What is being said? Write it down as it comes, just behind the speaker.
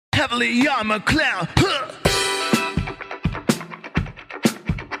heavily armored clown. Huh.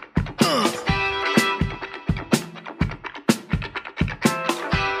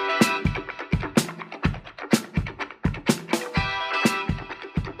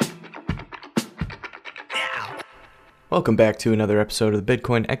 Welcome back to another episode of the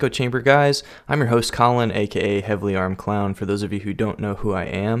Bitcoin Echo Chamber, guys. I'm your host, Colin, aka Heavily Armed Clown, for those of you who don't know who I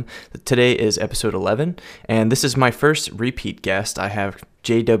am. Today is episode 11, and this is my first repeat guest. I have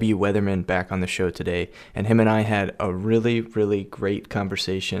J.W. Weatherman back on the show today, and him and I had a really great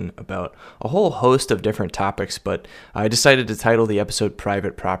conversation about a whole host of different topics, but I decided to title the episode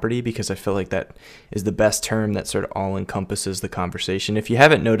Private Property because I feel like that is the best term that sort of all encompasses the conversation. If you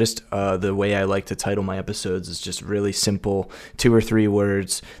haven't noticed, the way I like to title my episodes is just really simple, 2 or 3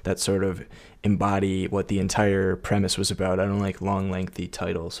 words that sort of embody what the entire premise was about. I don't like long, lengthy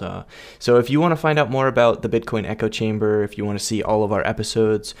titles. So if you want to find out more about the Bitcoin Echo Chamber, if you want to see all of our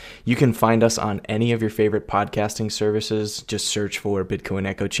episodes, you can find us on any of your favorite podcasting services. Just search for Bitcoin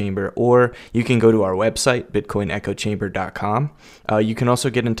Echo Chamber, or you can go to our website, bitcoinechochamber.com. You can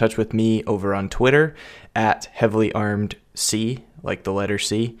also get in touch with me over on Twitter at heavilyarmedc, like the letter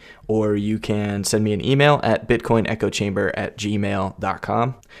C, or you can send me an email at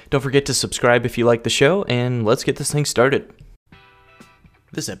bitcoinechochamber@gmail.com. Don't forget to subscribe if you like the show, and let's get this thing started.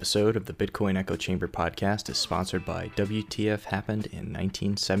 This episode of the Bitcoin Echo Chamber podcast is sponsored by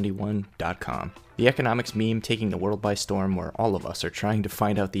WTFhappenedin1971.com, the economics meme taking the world by storm, where all of us are trying to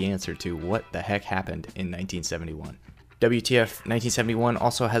find out the answer to what the heck happened in 1971. WTF 1971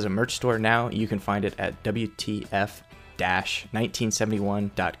 also has a merch store now. You can find it at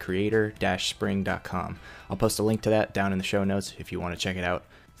WTF-1971.creator-spring.com. I'll post a link to that down in the show notes if you want to check it out.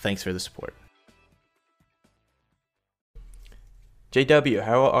 Thanks for the support. JW,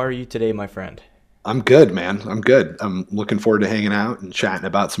 how are you today, my friend? I'm good, man. I'm good. I'm looking forward to hanging out and chatting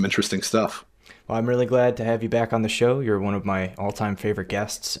about some interesting stuff. Well, I'm really glad to have you back on the show. You're one of my all-time favorite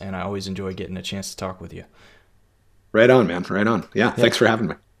guests, and I always enjoy getting a chance to talk with you. Right on, man. Right on. Yeah, thanks for having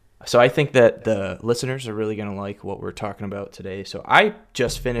me. So I think that the listeners are really going to like what we're talking about today. So I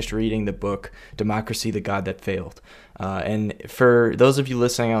just finished reading the book, Democracy, the God That Failed. And for those of you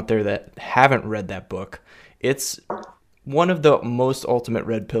listening out there that haven't read that book, it's one of the most ultimate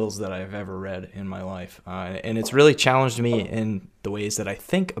red pills that I've ever read in my life. And it's really challenged me in the ways that I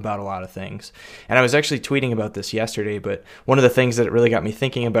think about a lot of things. And I was actually tweeting about this yesterday, but one of the things that it really got me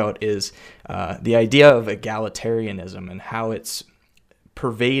thinking about is the idea of egalitarianism and how it's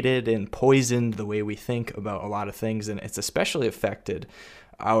pervaded and poisoned the way we think about a lot of things. And it's especially affected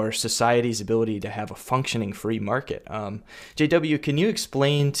our society's ability to have a functioning free market. JW, can you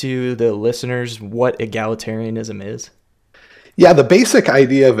explain to the listeners what egalitarianism is? Yeah, the basic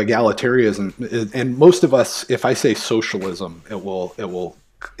idea of egalitarianism, and most of us, if I say socialism, it will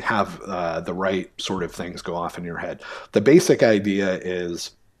have the right sort of things go off in your head. The basic idea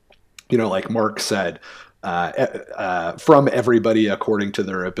is, like Marx said, from everybody according to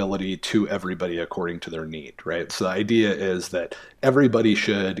their ability to everybody according to their need, right? So the idea is that everybody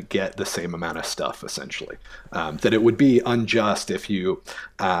should get the same amount of stuff, essentially. That it would be unjust if you,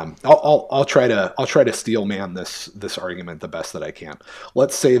 I'll try to steel man this argument the best that I can.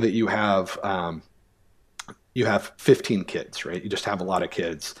 Let's say that you have 15 kids, right? You just have a lot of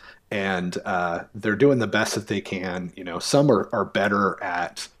kids, and they're doing the best that they can. Some are better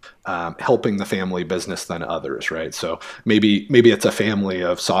at helping the family business than others, right? So maybe it's a family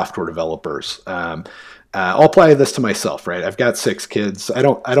of software developers. I'll apply this to myself, right? I've got 6 kids. I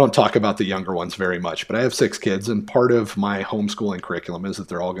don't talk about the younger ones very much, but I have 6 kids, and part of my homeschooling curriculum is that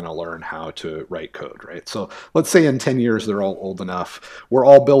they're all going to learn how to write code, right? So let's say in 10 years they're all old enough. We're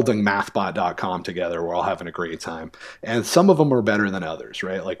all building mathbot.com together. We're all having a great time, and some of them are better than others,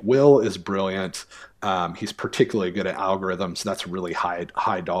 right? Like Will is brilliant. He's particularly good at algorithms. That's a really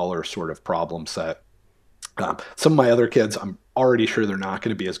high dollar sort of problem set. Some of my other kids, I'm already sure they're not going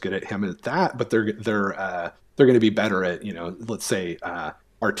to be as good at him at that, but they're going to be better at, let's say,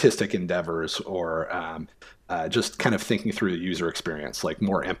 artistic endeavors, or just kind of thinking through the user experience, like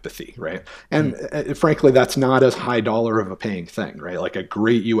more empathy, right? And frankly, that's not as high dollar of a paying thing, right? Like a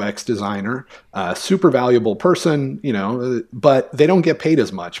great UX designer, super valuable person, but they don't get paid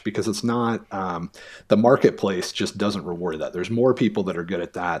as much because it's not, the marketplace just doesn't reward that. There's more people that are good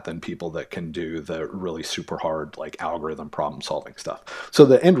at that than people that can do the really super hard, like algorithm problem solving stuff. So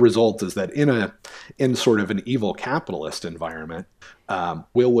the end result is that in sort of an evil capitalist environment,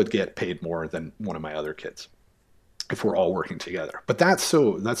 Will would get paid more than one of my other kids. if we're all working together. But that's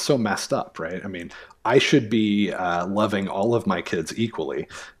so messed up, right? I mean, I should be loving all of my kids equally,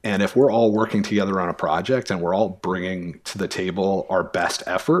 and if we're all working together on a project and we're all bringing to the table our best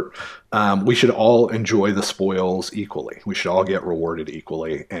effort, we should all enjoy the spoils equally. We should all get rewarded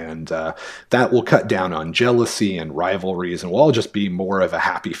equally, and that will cut down on jealousy and rivalries, and we'll all just be more of a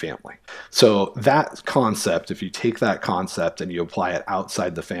happy family. So that concept, if you take that concept and you apply it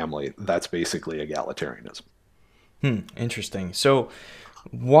outside the family, that's basically egalitarianism. Interesting. So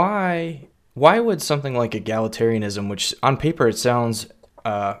why would something like egalitarianism, which on paper it sounds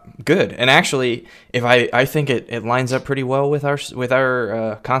good, and actually, if I think it lines up pretty well with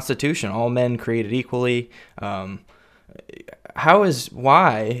our Constitution, all men created equally. Why is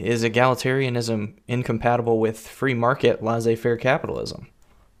egalitarianism incompatible with free market, laissez-faire capitalism?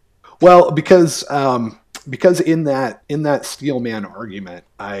 Well, because in that Steelman argument,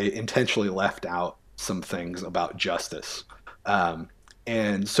 I intentionally left out some things about justice.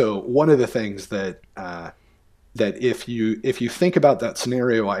 And so one of the things that if you think about that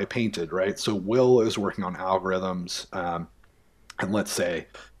scenario I painted, right? So Will is working on algorithms, and let's say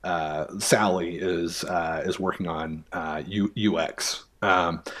Sally is working on UX,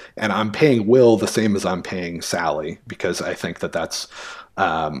 and I'm paying Will the same as I'm paying Sally because I think that's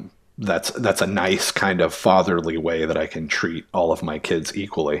a nice kind of fatherly way that I can treat all of my kids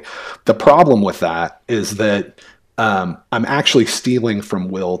equally. The problem with that is that I'm actually stealing from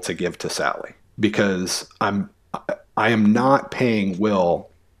Will to give to Sally because I am not paying Will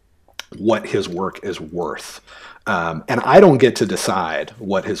what his work is worth. And I don't get to decide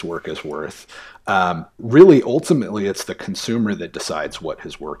what his work is worth. Really, ultimately, it's the consumer that decides what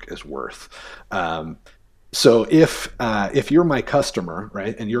his work is worth. So if you're my customer,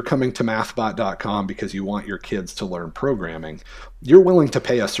 right, and you're coming to mathbot.com because you want your kids to learn programming, you're willing to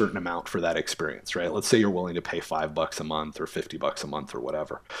pay a certain amount for that experience, right? Let's say you're willing to pay $5 a month or $50 a month or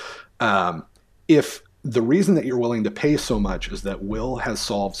whatever. If the reason that you're willing to pay so much is that Will has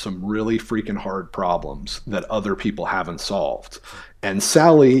solved some really freaking hard problems that other people haven't solved. And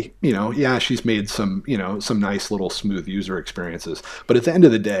Sally, she's made some nice little smooth user experiences. But at the end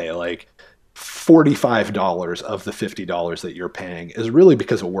of the day, like, $45 of the $50 that you're paying is really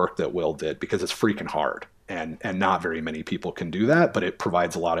because of work that Will did, because it's freaking hard. And not very many people can do that, but it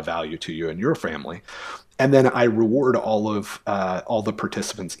provides a lot of value to you and your family. And then I reward all the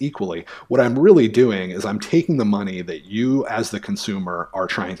participants equally. What I'm really doing is I'm taking the money that you as the consumer are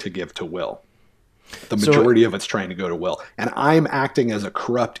trying to give to Will. The majority of it's trying to go to Will. And I'm acting as a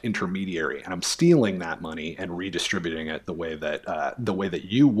corrupt intermediary, and I'm stealing that money and redistributing it the way that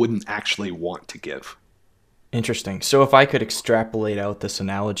you wouldn't actually want to give. Interesting. So if I could extrapolate out this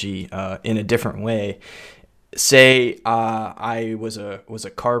analogy in a different way, say I was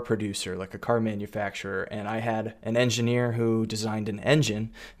a car producer, like a car manufacturer, and I had an engineer who designed an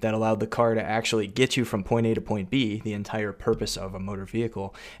engine that allowed the car to actually get you from point A to point B, the entire purpose of a motor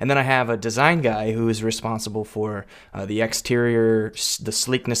vehicle. And then I have a design guy who is responsible for the exterior, the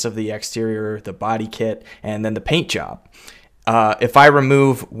sleekness of the exterior, the body kit, and then the paint job. If I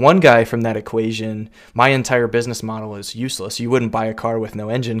remove one guy from that equation, my entire business model is useless. You wouldn't buy a car with no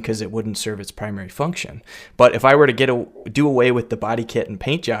engine because it wouldn't serve its primary function. But if I were to do away with the body kit and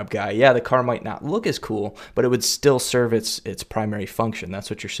paint job guy, yeah, the car might not look as cool, but it would still serve its primary function. That's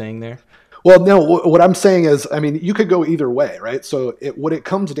what you're saying there? Well, no, what I'm saying is, I mean, you could go either way, right? So what it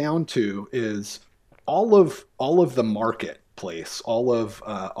comes down to is all of the marketplace, all of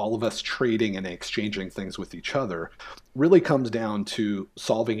us trading and exchanging things with each other really comes down to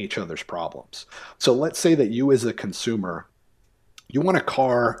solving each other's problems. So let's say that you as a consumer, you want a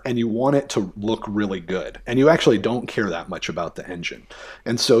car and you want it to look really good, and you actually don't care that much about the engine.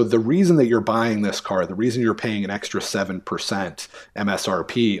 And so the reason that you're buying this car, the reason you're paying an extra 7%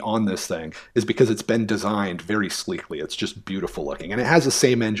 MSRP on this thing is because it's been designed very sleekly. It's just beautiful looking, and it has the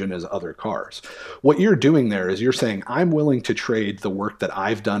same engine as other cars. What you're doing there is you're saying, I'm willing to trade the work that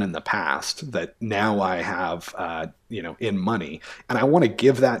I've done in the past that now I have in money, and I want to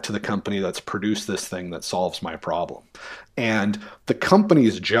give that to the company that's produced this thing that solves my problem. And the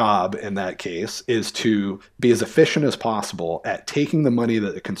company's job in that case is to be as efficient as possible at taking the money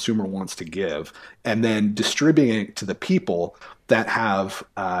that the consumer wants to give and then distributing it to the people that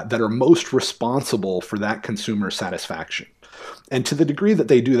are most responsible for that consumer satisfaction. And to the degree that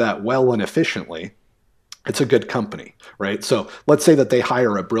they do that well and efficiently, it's a good company, right? So let's say that they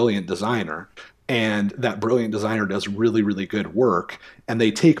hire a brilliant designer, and that brilliant designer does really, really good work, and they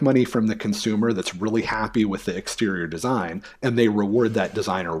take money from the consumer that's really happy with the exterior design, and they reward that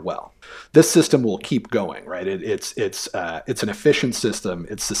designer well. This system will keep going, right? It's an efficient system.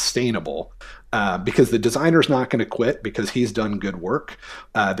 It's sustainable. because the designer's not going to quit because he's done good work.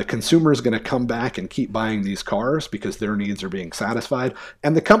 The consumer is going to come back and keep buying these cars because their needs are being satisfied.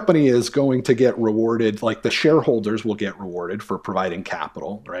 And the company is going to get rewarded, like the shareholders will get rewarded for providing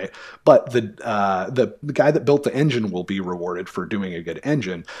capital, right? But the guy that built the engine will be rewarded for doing a good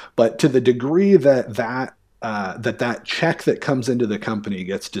engine. But to the degree that check that comes into the company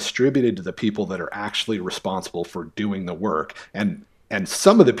gets distributed to the people that are actually responsible for doing the work, and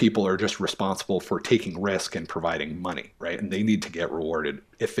some of the people are just responsible for taking risk and providing money, right? And they need to get rewarded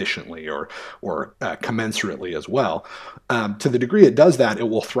efficiently or commensurately as well. To the degree it does that, it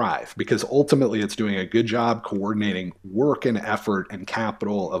will thrive because ultimately it's doing a good job coordinating work and effort and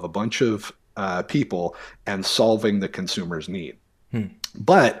capital of a bunch of people and solving the consumer's need.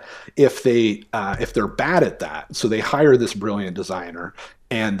 But if they're bad at that, so they hire this brilliant designer,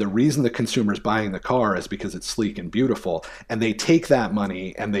 and the reason the consumer's buying the car is because it's sleek and beautiful, and they take that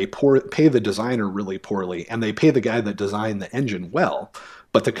money and they pay the designer really poorly, and they pay the guy that designed the engine well,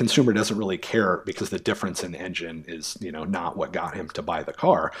 but the consumer doesn't really care because the difference in engine is, not what got him to buy the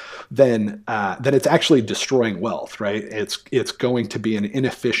car, then it's actually destroying wealth, right? It's going to be an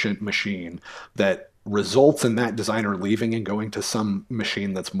inefficient machine that results in that designer leaving and going to some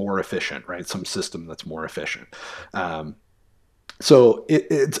machine that's more efficient, right? Some system that's more efficient. So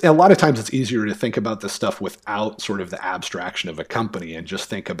it's a lot of times it's easier to think about this stuff without sort of the abstraction of a company and just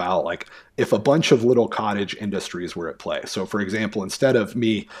think about like if a bunch of little cottage industries were at play. So for example, instead of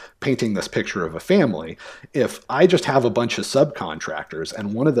me painting this picture of a family, if I just have a bunch of subcontractors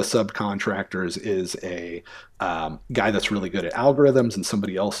and one of the subcontractors is a guy that's really good at algorithms and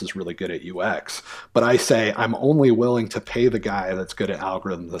somebody else is really good at UX, but I say I'm only willing to pay the guy that's good at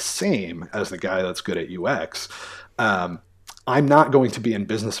algorithms the same as the guy that's good at UX, I'm not going to be in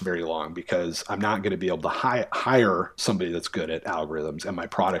business very long because I'm not going to be able to hire somebody that's good at algorithms, and my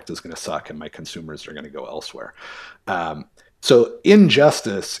product is going to suck and my consumers are going to go elsewhere. So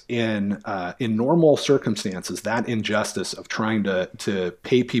injustice in normal circumstances, that injustice of trying to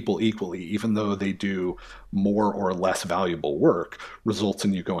pay people equally, even though they do more or less valuable work, results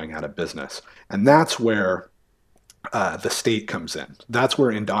in you going out of business. And that's where the state comes in. That's where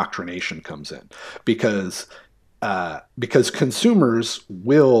indoctrination comes in, because consumers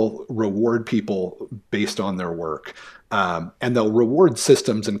will reward people based on their work. And they'll reward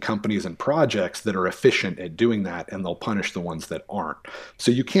systems and companies and projects that are efficient at doing that, and they'll punish the ones that aren't. So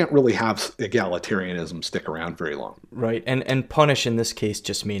you can't really have egalitarianism stick around very long. Right. And punish in this case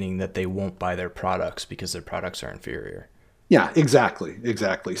just meaning that they won't buy their products because their products are inferior. Yeah, exactly.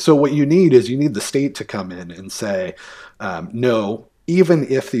 So what you need is the state to come in and say, no, even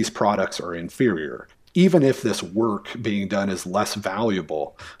if these products are inferior, even if this work being done is less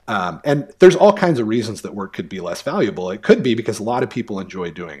valuable, and there's all kinds of reasons that work could be less valuable. It could be because a lot of people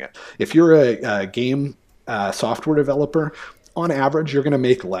enjoy doing it. If you're a game software developer, on average, you're going to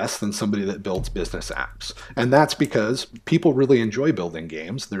make less than somebody that builds business apps. And that's because people really enjoy building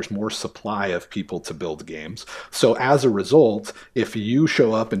games. There's more supply of people to build games. So as a result, if you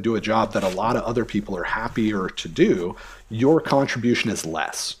show up and do a job that a lot of other people are happier to do, your contribution is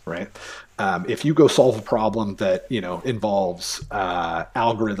less, right? If you go solve a problem that involves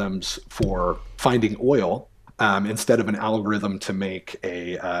algorithms for finding oil instead of an algorithm to make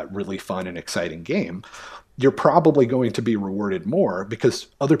a really fun and exciting game, you're probably going to be rewarded more because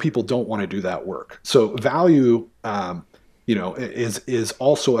other people don't want to do that work. So value, is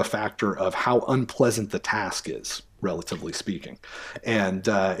also a factor of how unpleasant the task is, relatively speaking. And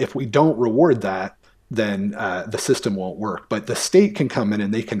if we don't reward that, then the system won't work. But the state can come in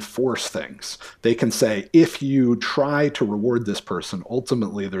and they can force things. They can say, if you try to reward this person,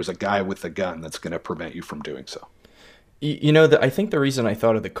 ultimately there's a guy with a gun that's going to prevent you from doing so. I think the reason I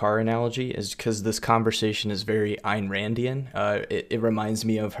thought of the car analogy is because this conversation is very Ayn Randian. It reminds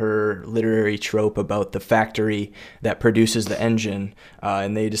me of her literary trope about the factory that produces the engine,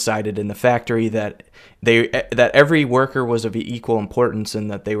 and they decided in the factory that every worker was of equal importance and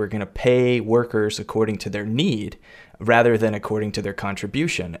that they were going to pay workers according to their need rather than according to their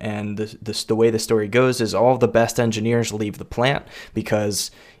contribution. And the way the story goes is all the best engineers leave the plant because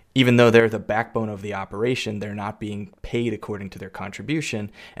even though they're the backbone of the operation, they're not being paid according to their contribution.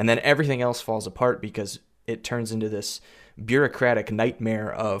 And then everything else falls apart because it turns into this bureaucratic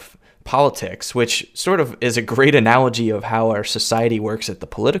nightmare of politics, which sort of is a great analogy of how our society works at the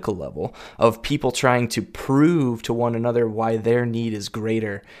political level, of people trying to prove to one another why their need is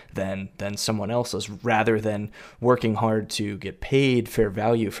greater than someone else's, rather than working hard to get paid fair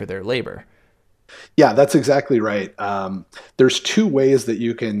value for their labor. Yeah, that's exactly right. There's two ways that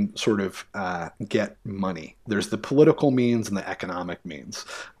you can sort of get money. There's the political means and the economic means.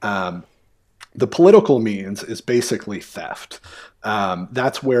 The political means is basically theft.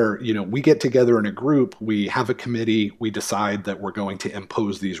 That's where, we get together in a group, we have a committee, we decide that we're going to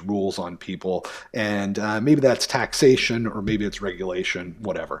impose these rules on people. And maybe that's taxation or maybe it's regulation,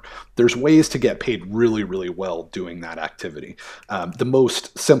 whatever. There's ways to get paid really, really well doing that activity. The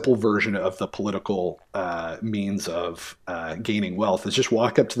most simple version of the political means of gaining wealth is just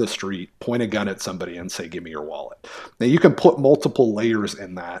walk up to the street, point a gun at somebody and say, give me your wallet. Now you can put multiple layers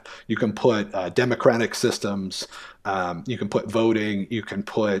in that. You can put democratic systems, you can put voting, you can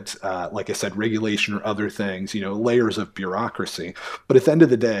put, like I said, regulation or other things, layers of bureaucracy. But at the end of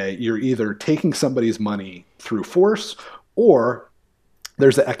the day, you're either taking somebody's money through force or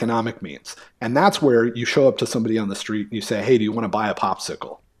there's the economic means. And that's where you show up to somebody on the street and you say, hey, do you want to buy a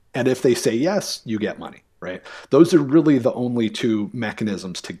popsicle? And if they say yes, you get money, right? Those are really the only two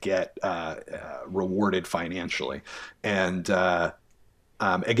mechanisms to get rewarded financially. And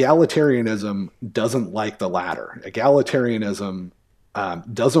egalitarianism doesn't like the latter. Egalitarianism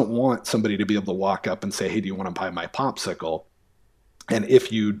doesn't want somebody to be able to walk up and say, hey, do you want to buy my popsicle? And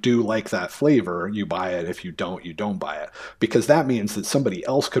if you do like that flavor, you buy it. If you don't, you don't buy it. Because that means that somebody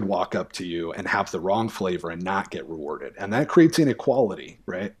else could walk up to you and have the wrong flavor and not get rewarded. And that creates inequality,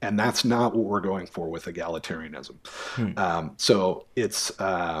 right? And that's not what we're going for with egalitarianism. So it's...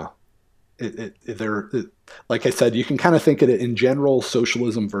 like I said, you can kind of think of it in general,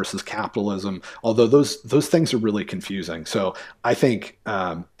 socialism versus capitalism, although those things are really confusing. So I think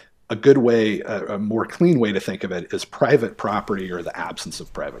a good way, a more clean way to think of it is private property or the absence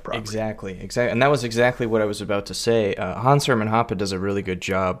of private property. Exactly. And that was exactly what I was about to say. Hans Hermann Hoppe does a really good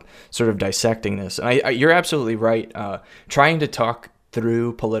job sort of dissecting this. And you're absolutely right. Trying to talk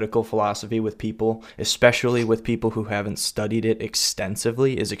through political philosophy with people, especially with people who haven't studied it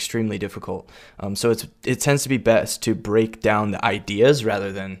extensively, is extremely difficult. So it tends to be best to break down the ideas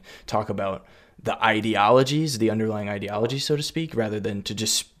rather than talk about the ideologies, the underlying ideologies, so to speak, rather than to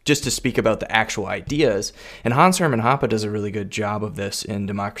just to speak about the actual ideas. And Hans Hermann Hoppe does a really good job of this in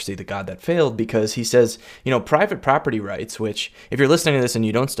Democracy, the God That Failed, because he says, private property rights, which if you're listening to this and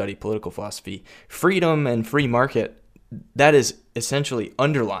you don't study political philosophy, freedom and free market, that is essentially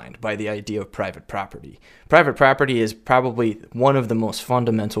underlined by the idea of private property. Private property is probably one of the most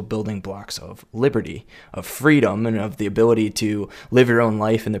fundamental building blocks of liberty, of freedom, and of the ability to live your own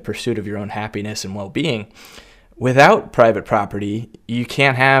life in the pursuit of your own happiness and well-being. Without private property, you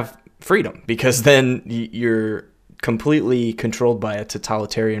can't have freedom, because then you're completely controlled by a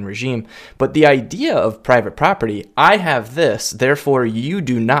totalitarian regime. But the idea of private property, I have this, therefore you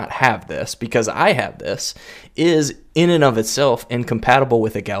do not have this because I have this, is in and of itself incompatible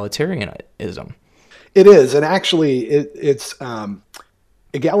with egalitarianism. It is. And actually, it's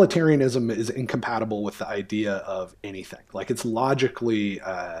egalitarianism is incompatible with the idea of anything. Like, it's logically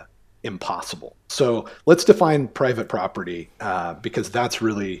impossible. So let's define private property because that's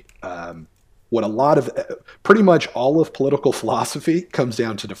really what a lot of, pretty much all of political philosophy comes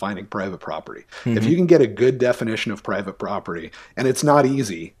down to defining private property. Mm-hmm. If you can get a good definition of private property, and it's not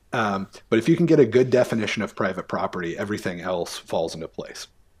easy, but if you can get a good definition of private property, everything else falls into place.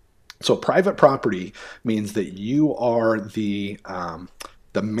 So private property means that you are the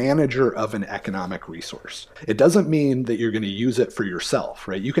manager of an economic resource. It doesn't mean that you're going to use it for yourself,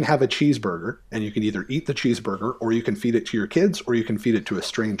 right? You can have a cheeseburger and you can either eat the cheeseburger or you can feed it to your kids or you can feed it to a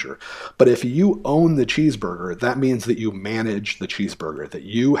stranger. But if you own the cheeseburger, that means that you manage the cheeseburger, that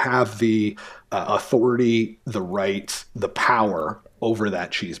you have the authority, the right, the power over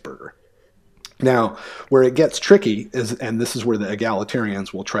that cheeseburger. Now, where it gets tricky is, and this is where the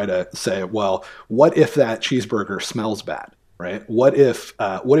egalitarians will try to say, well, what if that cheeseburger smells bad? Right? What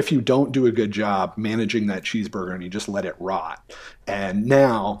if you don't do a good job managing that cheeseburger and you just let it rot? And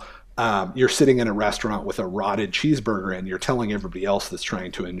now you're sitting in a restaurant with a rotted cheeseburger and you're telling everybody else that's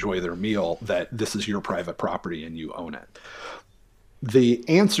trying to enjoy their meal that this is your private property and you own it. The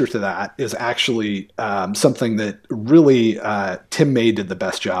answer to that is actually something that really Tim May did the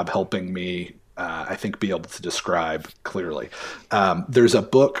best job helping me, I think, be able to describe clearly. There's a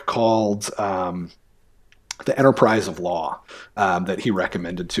book called The Enterprise of Law that he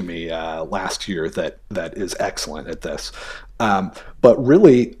recommended to me last year that is excellent at this. But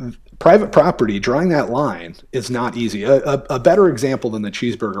really, private property, drawing that line is not easy. A better example than the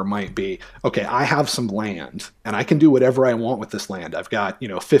cheeseburger might be, okay, I have some land and I can do whatever I want with this land. I've got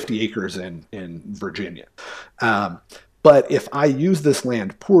 50 acres in Virginia. But if I use this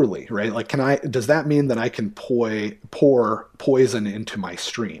land poorly, right? Like, does that mean that I can pour poison into my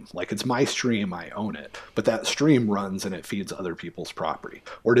stream? Like, it's my stream, I own it, but that stream runs and it feeds other people's property.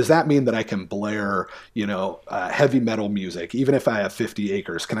 Or does that mean that I can blare, heavy metal music? Even if I have 50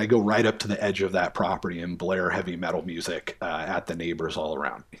 acres, can I go right up to the edge of that property and blare heavy metal music at the neighbors all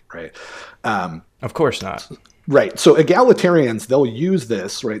around me, right? Of course not. Right. So egalitarians, they'll use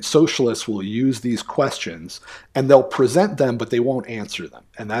this, right? Socialists will use these questions and they'll present them, but they won't answer them.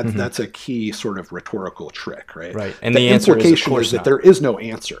 And that's a key sort of rhetorical trick, right? Right. And the answer implication is that there is no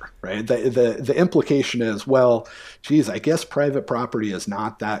answer, right? The implication is, well, geez, I guess private property is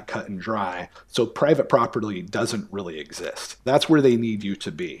not that cut and dry. So private property doesn't really exist. That's where they need you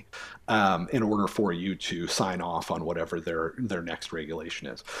to be. In order for you to sign off on whatever their next regulation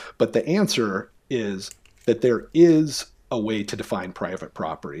is. But the answer is that there is a way to define private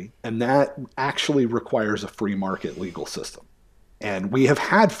property, and that actually requires a free market legal system. And we have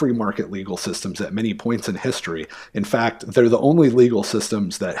had free market legal systems at many points in history. In fact, they're the only legal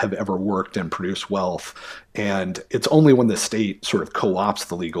systems that have ever worked and produced wealth. And it's only when the state sort of co-opts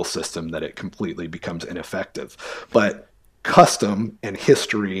the legal system that it completely becomes ineffective. But custom and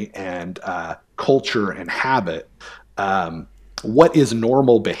history and culture and habit, what is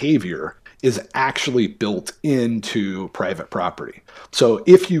normal behavior is actually built into private property. So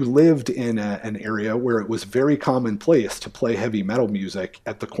if you lived in an area where it was very commonplace to play heavy metal music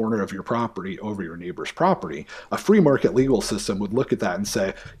at the corner of your property over your neighbor's property, a free market legal system would look at that and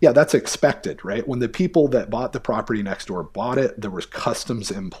say, yeah, that's expected, right? When the people that bought the property next door bought it, there was customs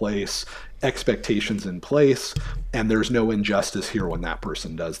in place, expectations in place, and there's no injustice here when that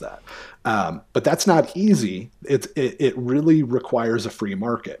person does that. But that's not easy. It really requires a free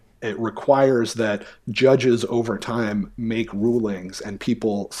market. It requires that judges over time make rulings and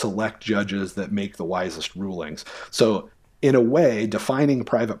people select judges that make the wisest rulings. So in a way, defining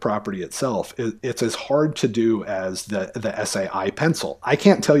private property itself, it's as hard to do as the essay iPencil. I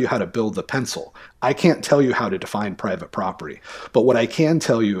can't tell you how to build the pencil. I can't tell you how to define private property. But what I can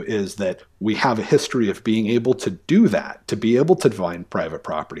tell you is that we have a history of being able to do that, to be able to define private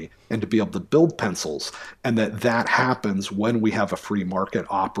property and to be able to build pencils, and that happens when we have a free market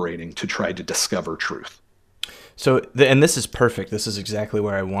operating to try to discover truth. So, and this is perfect. This is exactly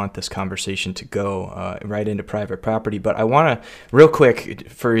where I want this conversation to go, right into private property. But I want to, real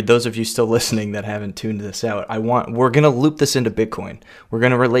quick, for those of you still listening that haven't tuned this out, we're going to loop this into Bitcoin. We're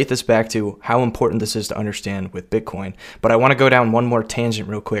going to relate this back to how important this is to understand with Bitcoin. But I want to go down one more tangent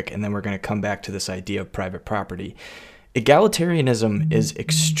real quick, and then we're going to come back to this idea of private property. Egalitarianism is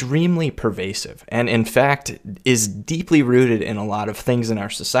extremely pervasive and, in fact, is deeply rooted in a lot of things in our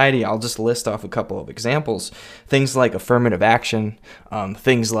society. I'll just list off a couple of examples. Things like affirmative action,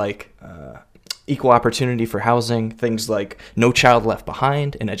 things like equal opportunity for housing, things like no child left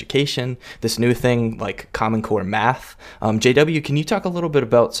behind in education, this new thing like Common Core math. JW, can you talk a little bit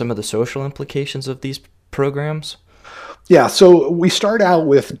about some of the social implications of these programs? Yeah, so we start out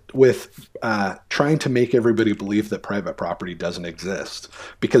with trying to make everybody believe that private property doesn't exist,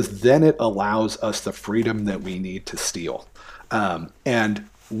 because then it allows us the freedom that we need to steal. And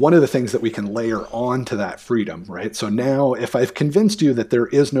one of the things that we can layer on to that freedom, right? So now if I've convinced you that there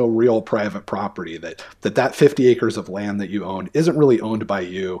is no real private property, that 50 acres of land that you own isn't really owned by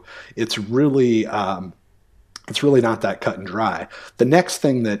you, it's really not that cut and dry. The next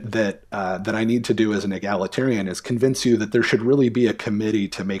thing that I need to do as an egalitarian is convince you that there should really be a committee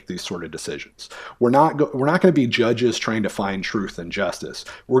to make these sort of decisions. We're not going to be judges trying to find truth and justice.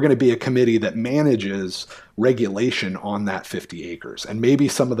 We're going to be a committee that manages regulation on that 50 acres. And maybe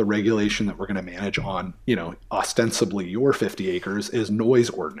some of the regulation that we're going to manage on, ostensibly your 50 acres is noise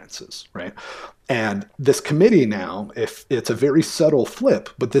ordinances, right? And this committee now, if it's a very subtle flip,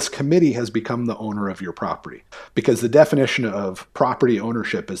 but this committee has become the owner of your property, because the definition of property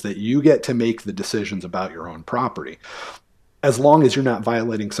ownership is that you get to make the decisions about your own property, as long as you're not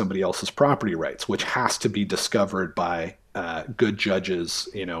violating somebody else's property rights, which has to be discovered by good judges,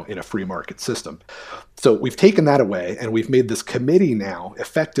 in a free market system. So we've taken that away, and we've made this committee now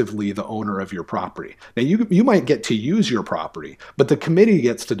effectively the owner of your property. Now you might get to use your property, but the committee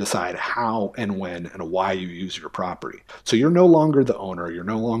gets to decide how and when and why you use your property. So you're no longer the owner. You're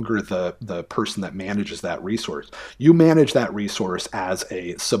no longer the person that manages that resource. You manage that resource as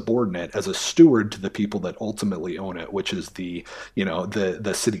a subordinate, as a steward to the people that ultimately own it, which is the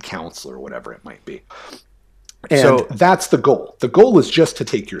city council or whatever it might be. And that's the goal. The goal is just to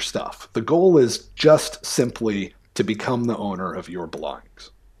take your stuff. The goal is just simply to become the owner of your belongings.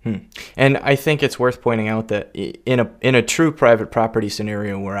 And I think it's worth pointing out that in a true private property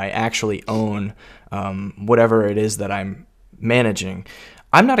scenario where I actually own whatever it is that I'm managing,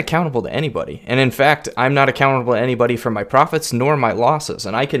 I'm not accountable to anybody. And in fact, I'm not accountable to anybody for my profits nor my losses.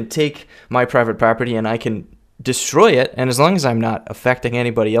 And I can take my private property and I can destroy it. And as long as I'm not affecting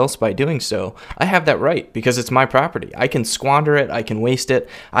anybody else by doing so, I have that right because it's my property. I can squander it. I can waste it.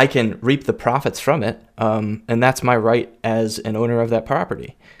 I can reap the profits from it. And that's my right as an owner of that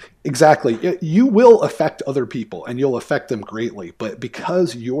property. Exactly. You will affect other people and you'll affect them greatly. But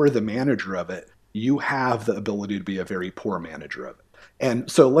because you're the manager of it, you have the ability to be a very poor manager of it. And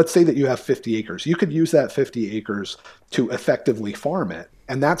so let's say that you have 50 acres. You could use that 50 acres to effectively farm it,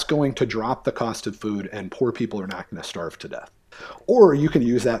 and that's going to drop the cost of food, and poor people are not going to starve to death. Or you can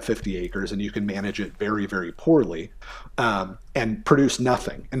use that 50 acres and you can manage it very, very poorly and produce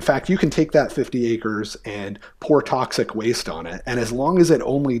nothing. In fact, you can take that 50 acres and pour toxic waste on it. And as long as it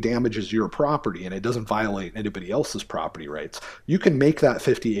only damages your property and it doesn't violate anybody else's property rights, you can make that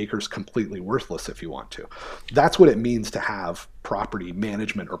 50 acres completely worthless if you want to. That's what it means to have property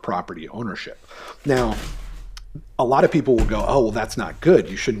management or property ownership. Now, a lot of people will go, oh, well, that's not good.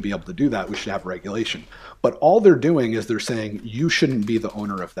 You shouldn't be able to do that. We should have regulation. But all they're doing is they're saying you shouldn't be the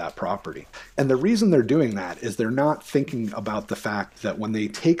owner of that property. And the reason they're doing that is they're not thinking about the fact that when they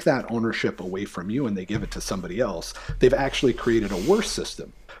take that ownership away from you and they give it to somebody else, they've actually created a worse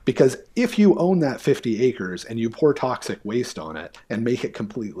system. Because if you own that 50 acres and you pour toxic waste on it and make it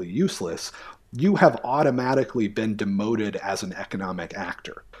completely useless, you have automatically been demoted as an economic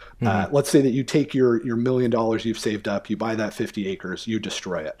actor. Let's say that you take your $1 million you've saved up, you buy that 50 acres, you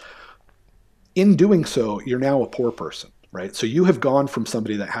destroy it. In doing so, you're now a poor person, right? So you have gone from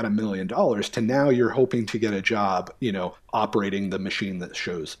somebody that had $1 million to now you're hoping to get a job, operating the machine that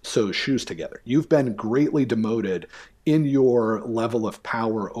sews shoes together. You've been greatly demoted in your level of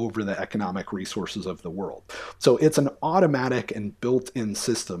power over the economic resources of the world. So it's an automatic and built-in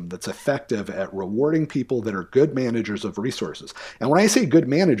system that's effective at rewarding people that are good managers of resources. And when I say good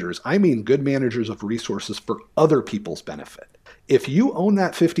managers, I mean good managers of resources for other people's benefit. If you own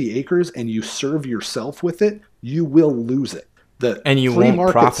that 50 acres and you serve yourself with it, you will lose it. And you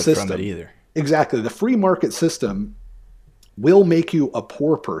won't profit from it either. Exactly. The free market system will make you a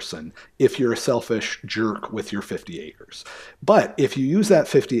poor person if you're a selfish jerk with your 50 acres. But if you use that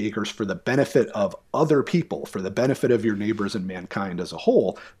 50 acres for the benefit of other people, for the benefit of your neighbors and mankind as a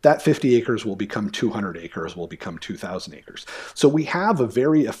whole, that 50 acres will become 200 acres, will become 2,000 acres. So we have a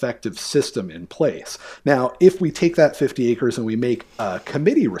very effective system in place. Now, if we take that 50 acres and we make a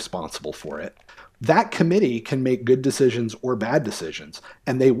committee responsible for it, that committee can make good decisions or bad decisions,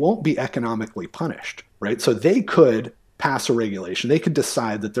 and they won't be economically punished, right? So they could pass a regulation. They could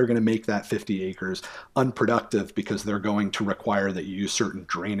decide that they're going to make that 50 acres unproductive because they're going to require that you use certain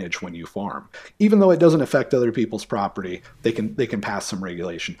drainage when you farm. Even though it doesn't affect other people's property, they can pass some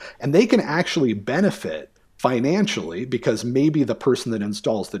regulation. And they can actually benefit financially because maybe the person that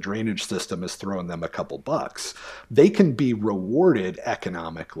installs the drainage system is throwing them a couple bucks. They can be rewarded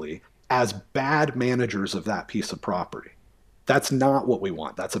economically as bad managers of that piece of property. That's not what we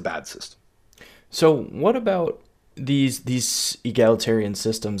want. That's a bad system. So what about these egalitarian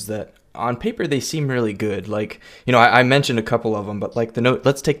systems that on paper they seem really good? Like, I mentioned a couple of them, but like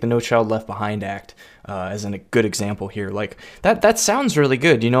let's take the No Child Left Behind Act as a good example here. Like that sounds really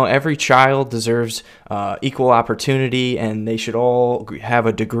good. Every child deserves equal opportunity, and they should all have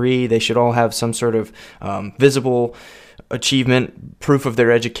a degree. They should all have some sort of visible achievement, proof of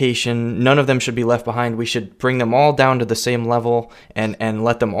their education. None of them should be left behind. We should bring them all down to the same level and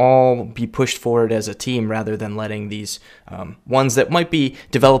let them all be pushed forward as a team rather than letting these ones that might be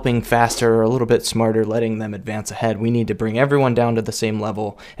developing faster or a little bit smarter, letting them advance ahead. We need to bring everyone down to the same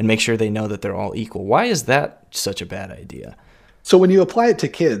level and make sure they know that they're all equal. Why is that such a bad idea? So when you apply it to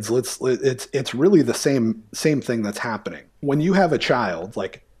kids, it's really the same thing that's happening. When you have a child,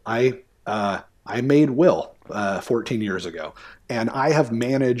 like I made Will 14 years ago, and I have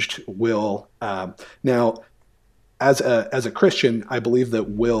managed Will. Now, as a Christian, I believe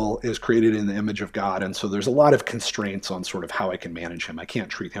that Will is created in the image of God, and so there's a lot of constraints on sort of how I can manage him. I can't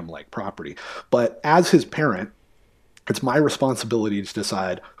treat him like property. But as his parent, it's my responsibility to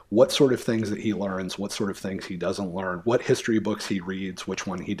decide what sort of things that he learns, what sort of things he doesn't learn, what history books he reads, which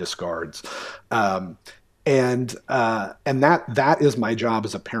one he discards. And that is my job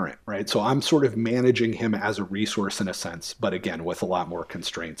as a parent, right? So I'm sort of managing him as a resource in a sense, but again, with a lot more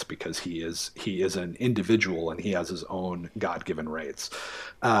constraints because he is an individual and he has his own God-given rights.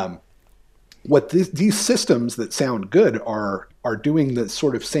 What these systems that sound good are are doing the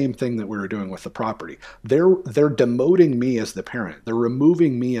sort of same thing that we were doing with the property. They're demoting me as the parent. They're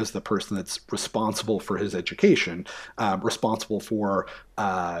removing me as the person that's responsible for his education, responsible for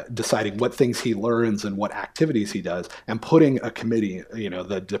deciding what things he learns and what activities he does, and putting a committee,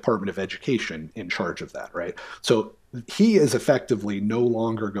 the Department of Education, in charge of that, right? So he is effectively no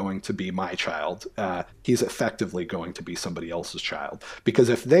longer going to be my child. He's effectively going to be somebody else's child. Because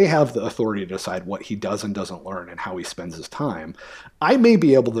if they have the authority to decide what he does and doesn't learn and how he spends his time, I may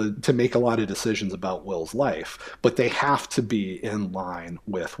be able to make a lot of decisions about Will's life, but they have to be in line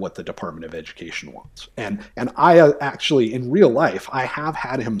with what the Department of Education wants. And I actually, in real life, I have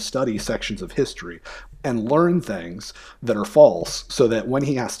had him study sections of history and learn things that are false so that when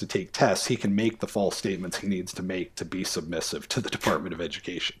he has to take tests, he can make the false statements he needs to make to be submissive to the Department of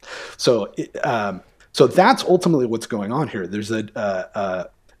Education. So that's ultimately what's going on here. There's a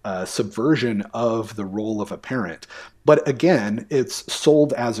subversion of the role of a parent. But again, it's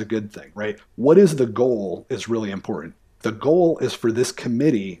sold as a good thing, right? What is the goal is really important. The goal is for this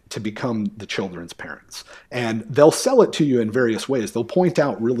committee to become the children's parents. And they'll sell it to you in various ways. They'll point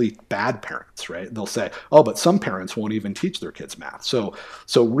out really bad parents, right? They'll say, oh, but some parents won't even teach their kids math. So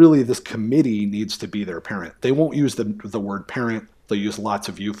really this committee needs to be their parent. They won't use the word parent. They'll use lots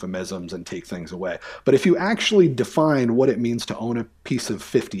of euphemisms and take things away. But if you actually define what it means to own a piece of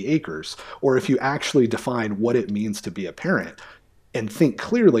 50 acres, or if you actually define what it means to be a parent, and think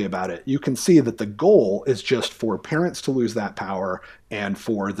clearly about it, you can see that the goal is just for parents to lose that power and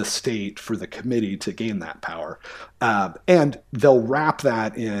for the state, for the committee to gain that power. And they'll wrap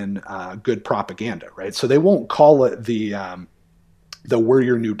that in good propaganda, right? So they won't call it the We're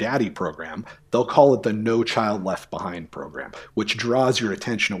Your New Daddy program. They'll call it the No Child Left Behind program, which draws your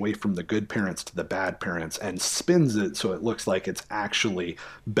attention away from the good parents to the bad parents and spins it so it looks like it's actually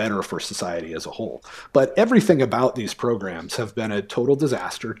better for society as a whole. But everything about these programs have been a total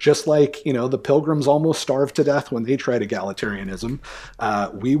disaster. Just like, the Pilgrims almost starved to death when they tried egalitarianism.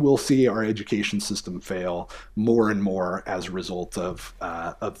 We will see our education system fail more and more as a result of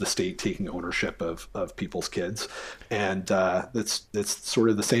the state taking ownership of people's kids. And it's sort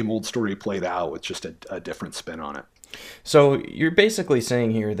of the same old story played out with just a different spin on it. So you're basically saying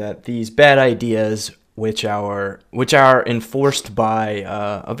here that these bad ideas, which are enforced by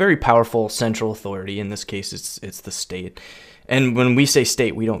a very powerful central authority, in this case it's the state. And when we say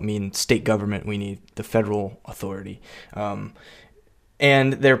state, we don't mean state government, we need the federal authority.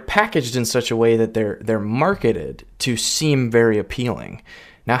 And they're packaged in such a way that they're marketed to seem very appealing.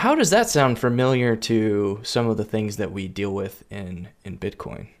 Now, how does that sound familiar to some of the things that we deal with in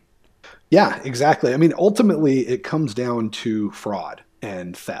Bitcoin? Yeah, exactly. I mean, ultimately, it comes down to fraud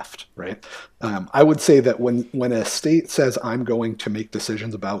and theft, right? I would say that when a state says, I'm going to make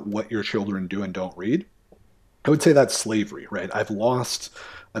decisions about what your children do and don't read, I would say that's slavery, right? I've lost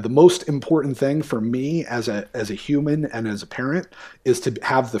the most important thing for me as a human and as a parent is to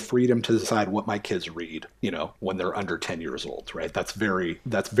have the freedom to decide what my kids read, when they're under 10 years old, right? That's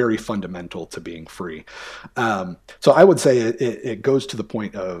very fundamental to being free. So I would say it goes to the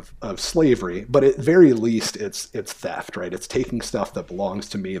point of slavery, but at very least it's theft, right? It's taking stuff that belongs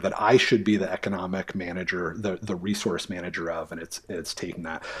to me that I should be the economic manager, the resource manager of, and it's taking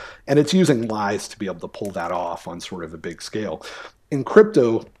that. And it's using lies to be able to pull that off on sort of a big scale. In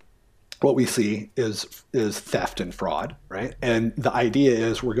crypto, what we see is theft and fraud, right? And the idea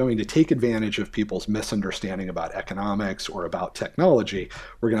is we're going to take advantage of people's misunderstanding about economics or about technology.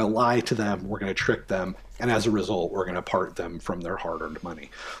 We're going to lie to them, we're going to trick them, and as a result, we're going to part them from their hard-earned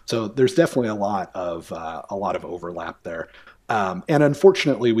money. So there's definitely a lot of overlap there. And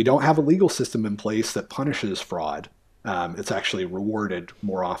unfortunately, we don't have a legal system in place that punishes fraud. It's actually rewarded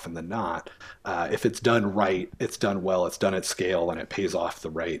more often than not. If it's done right, it's done well, it's done at scale, and it pays off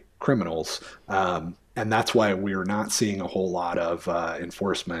the right criminals. And that's why we're not seeing a whole lot of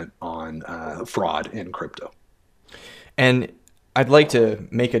enforcement on fraud in crypto. And I'd like to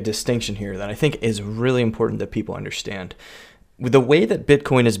make a distinction here that I think is really important that people understand. The way that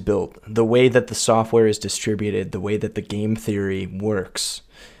Bitcoin is built, the way that the software is distributed, the way that the game theory works,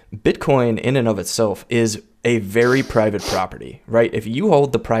 Bitcoin in and of itself is a very private property, right? If you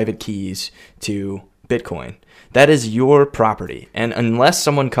hold the private keys to Bitcoin, that is your property. And unless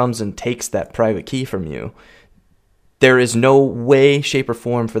someone comes and takes that private key from you, there is no way, shape, or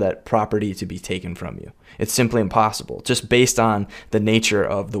form for that property to be taken from you. It's simply impossible, just based on the nature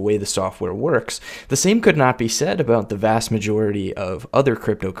of the way the software works. The same could not be said about the vast majority of other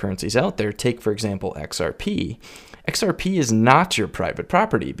cryptocurrencies out there. Take, for example, XRP. XRP is not your private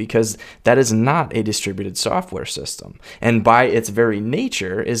property because that is not a distributed software system, and by its very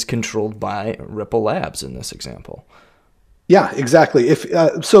nature is controlled by Ripple Labs in this example. Yeah, exactly. If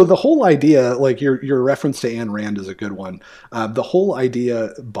so, the whole idea, like your reference to Ayn Rand, is a good one. The whole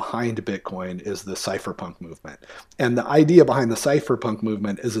idea behind Bitcoin is the cypherpunk movement, and the idea behind the cypherpunk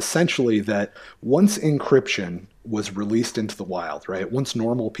movement is essentially that once encryption was released into the wild, right? Once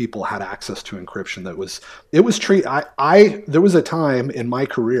normal people had access to encryption, it was treat. I there was a time in my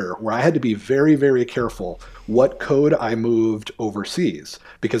career where I had to be very, very careful what code I moved overseas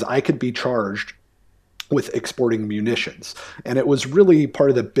because I could be charged with exporting munitions. And it was really part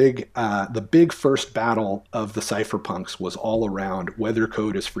of the big first battle of the cypherpunks was all around whether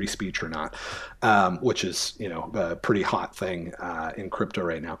code is free speech or not, which is, a pretty hot thing in crypto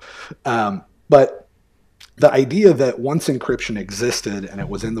right now. But the idea that once encryption existed and it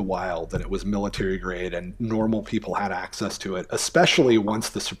was in the wild and it was military grade and normal people had access to it, especially once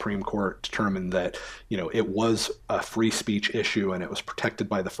the Supreme Court determined that, it was a free speech issue and it was protected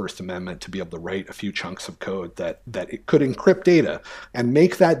by the First Amendment to be able to write a few chunks of code that it could encrypt data and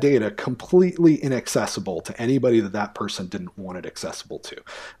make that data completely inaccessible to anybody that person didn't want it accessible to.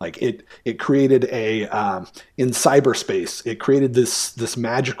 Like it created in cyberspace, it created this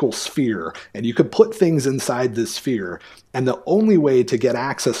magical sphere, and you could put things inside this sphere, and the only way to get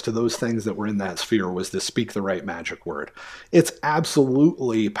access to those things that were in that sphere was to speak the right magic word. It's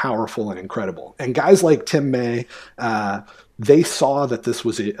absolutely powerful and incredible. And guys like Tim May, they saw that this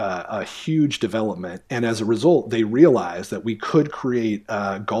was a huge development, and as a result, they realized that we could create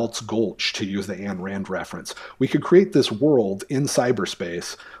Galt's Gulch, to use the Ayn Rand reference. We could create this world in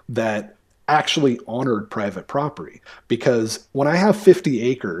cyberspace that actually honored private property. Because when I have 50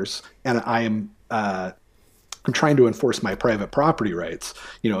 acres and I'm trying to enforce my private property rights,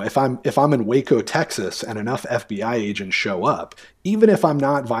 if I'm in Waco, Texas, and enough FBI agents show up, even if I'm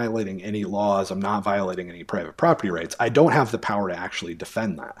not violating any laws, I'm not violating any private property rights, I don't have the power to actually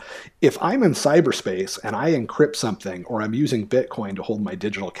defend that. If I'm in cyberspace and I encrypt something, or I'm using Bitcoin to hold my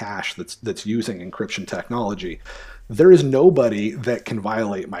digital cash that's using encryption technology, there is nobody that can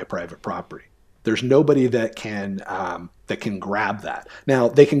violate my private property. There's nobody that can grab that. Now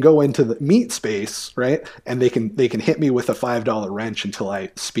they can go into the meat space, right? And they can hit me with a $5 wrench until I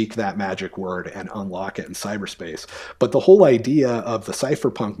speak that magic word and unlock it in cyberspace. But the whole idea of the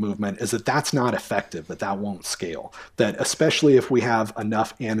cypherpunk movement is that that's not effective, that won't scale. That especially if we have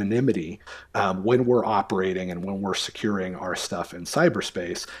enough anonymity when we're operating and when we're securing our stuff in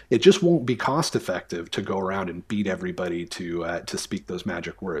cyberspace, it just won't be cost effective to go around and beat everybody to speak those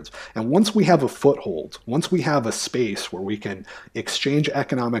magic words. And once we have a foothold, once we have a space where we can exchange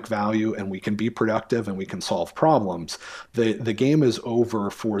economic value and we can be productive and we can solve problems, the game is over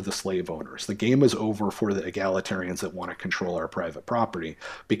for the slave owners. The game is over for the egalitarians that want to control our private property,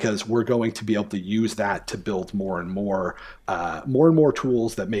 because we're going to be able to use that to build more and more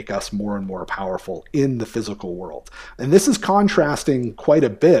tools that make us more and more powerful in the physical world. And this is contrasting quite a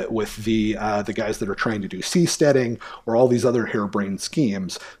bit with the guys that are trying to do seasteading or all these other harebrained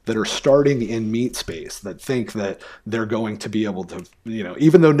schemes that are starting in meat space, that think that they're going to be able to,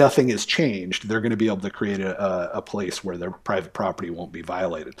 even though nothing has changed, they're going to be able to create a place where their private property won't be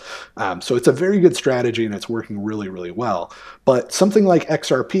violated. So it's a very good strategy and it's working really, really well. But something like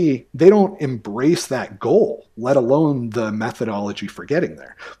XRP, they don't embrace that goal, let alone the methodology for getting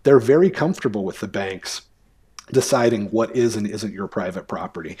there. They're very comfortable with the banks deciding what is and isn't your private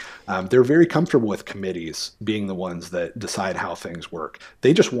property. They're very comfortable with committees being the ones that decide how things work.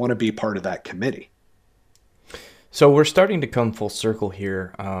 They just want to be part of that committee. So we're starting to come full circle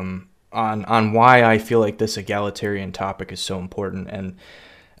here on why I feel like this egalitarian topic is so important. And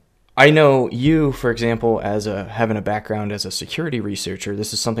I know you, for example, having a background as a security researcher,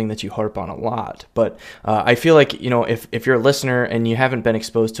 this is something that you harp on a lot. But I feel like, if you're a listener and you haven't been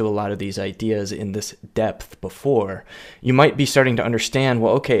exposed to a lot of these ideas in this depth before, you might be starting to understand,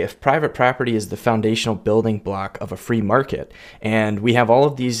 well, okay, if private property is the foundational building block of a free market, and we have all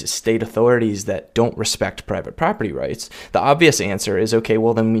of these state authorities that don't respect private property rights, the obvious answer is, okay,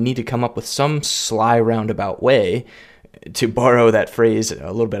 well, then we need to come up with some sly roundabout way, to borrow that phrase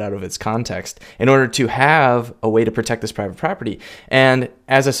a little bit out of its context, in order to have a way to protect this private property. And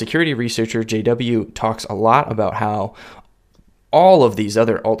as a security researcher, JW talks a lot about how all of these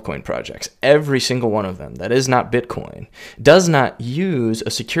other altcoin projects, every single one of them that is not Bitcoin, does not use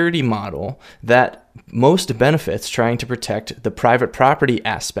a security model that most benefits trying to protect the private property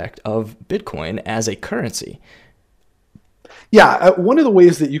aspect of Bitcoin as a currency. Yeah, one of the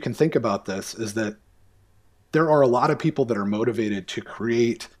ways that you can think about this is that there are a lot of people that are motivated to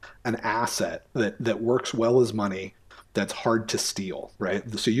create an asset that works well as money, that's hard to steal, right?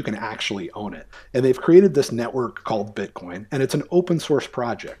 So you can actually own it. And they've created this network called Bitcoin, and it's an open source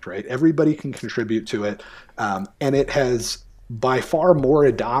project, right? Everybody can contribute to it, and it has by far more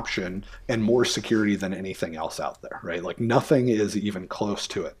adoption and more security than anything else out there, right? Like nothing is even close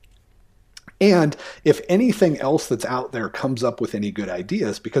to it. And if anything else that's out there comes up with any good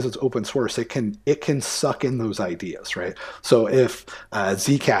ideas, because it's open source, it can suck in those ideas, right? So if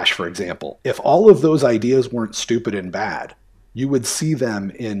Zcash, for example, if all of those ideas weren't stupid and bad, you would see them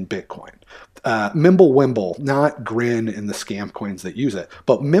in Bitcoin. Mimblewimble, not Grin and the scam coins that use it,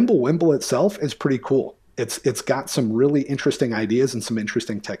 but Mimblewimble itself is pretty cool. It's got some really interesting ideas and some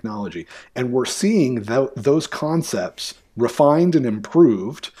interesting technology. And we're seeing those concepts refined and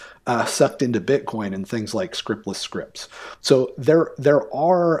improved, sucked into Bitcoin and things like scriptless scripts. So there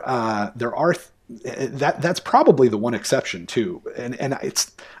are that's probably the one exception too.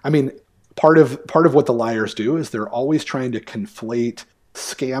 And part of what the liars do is they're always trying to conflate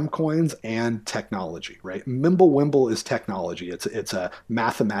scam coins and technology, right? Mimblewimble is technology. It's a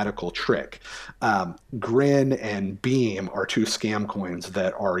mathematical trick. Grin and Beam are two scam coins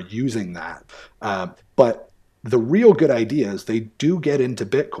that are using that. But the real good ideas, they do get into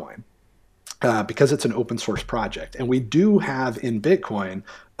Bitcoin because it's an open source project. And we do have in Bitcoin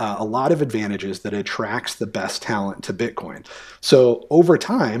a lot of advantages that attracts the best talent to Bitcoin. So over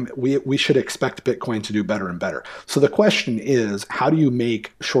time, we should expect Bitcoin to do better and better. So the question is, how do you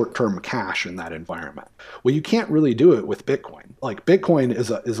make short-term cash in that environment? Well, you can't really do it with Bitcoin. Like Bitcoin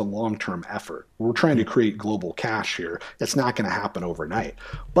is a long-term effort. We're trying to create global cash here. It's not going to happen overnight.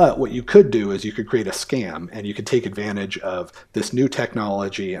 But what you could do is you could create a scam and you could take advantage of this new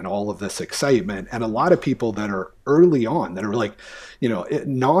technology and all of this excitement. And a lot of people that are early on that are like,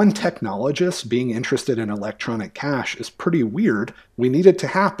 non-technologists being interested in electronic cash is pretty weird. We need it to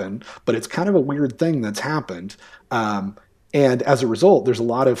happen, but it's kind of a weird thing that's happened. And as a result, there's a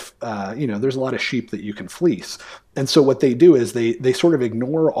lot of sheep that you can fleece. And so what they do is they sort of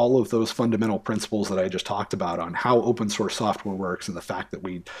ignore all of those fundamental principles that I just talked about on how open source software works and the fact that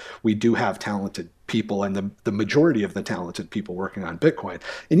we do have talented people and the majority of the talented people working on Bitcoin.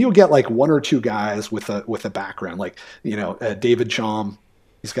 And you'll get like one or two guys with a background, like, David Chaum.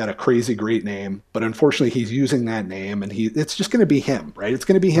 He's got a crazy great name, but unfortunately he's using that name and it's just going to be him, right? It's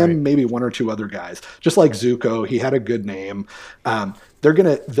going to be him, right. Maybe one or two other guys. Just like Zuko, he had a good name. They're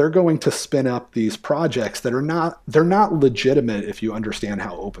going to spin up these projects that they're not legitimate if you understand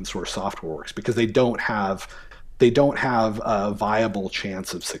how open source software works, because they don't have a viable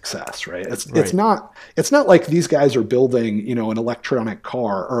chance of success, right? It's not like these guys are building, an electric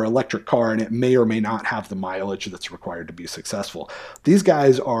car and it may or may not have the mileage that's required to be successful. These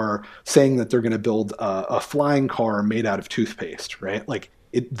guys are saying that they're going to build a flying car made out of toothpaste, right? Like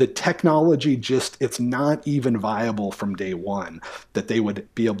the technology it's not even viable from day one that they would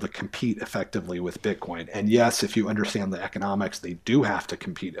be able to compete effectively with Bitcoin. And yes, if you understand the economics, they do have to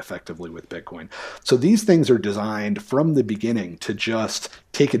compete effectively with Bitcoin. So these things are designed from the beginning to just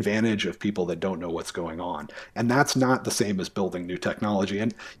take advantage of people that don't know what's going on. And that's not the same as building new technology.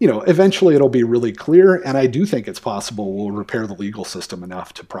 And, eventually it'll be really clear. And I do think it's possible we'll repair the legal system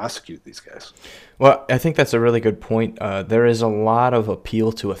enough to prosecute these guys. Well, I think that's a really good point. There is a lot of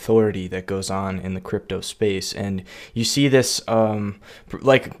appeal to authority that goes on in the crypto space. And you see this,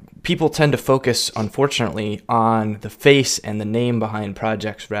 people tend to focus, unfortunately, on the face and the name behind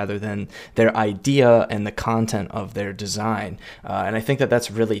projects rather than their idea and the content of their design. And I think that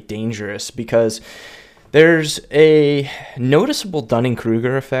that's really dangerous because there's a noticeable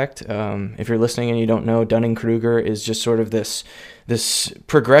Dunning-Kruger effect. If you're listening and you don't know, Dunning-Kruger is just sort of this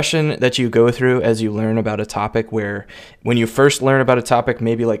progression that you go through as you learn about a topic, where when you first learn about a topic,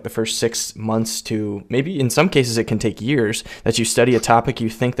 maybe like the first 6 months to maybe in some cases it can take years that you study a topic, you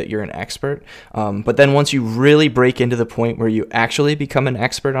think that you're an expert. But then once you really break into the point where you actually become an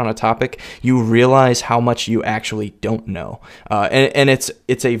expert on a topic, you realize how much you actually don't know. And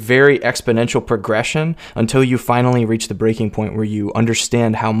it's a very exponential progression until you finally reach the breaking point where you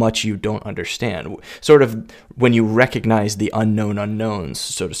understand how much you don't understand. Sort of when you recognize the unknown unknowns,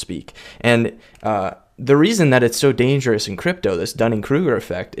 so to speak. And the reason that it's so dangerous in crypto, this Dunning-Kruger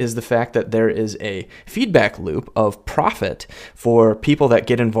effect, is the fact that there is a feedback loop of profit for people that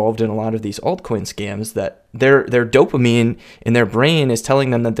get involved in a lot of these altcoin scams, that their dopamine in their brain is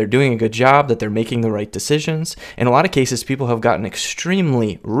telling them that they're doing a good job, that they're making the right decisions. In a lot of cases, people have gotten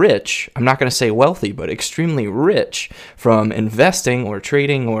extremely rich. I'm not going to say wealthy, but extremely rich from investing or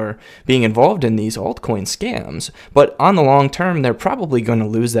trading or being involved in these altcoin scams. But on the long term, they're probably going to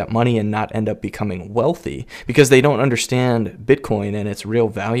lose that money and not end up becoming wealthy because they don't understand Bitcoin and its real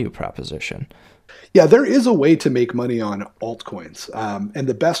value proposition. Yeah, there is a way to make money on altcoins, and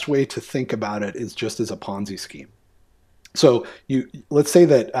the best way to think about it is just as a Ponzi scheme. So let's say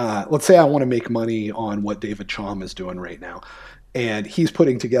I want to make money on what David Chaum is doing right now, and he's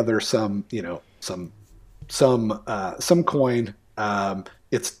putting together some coin.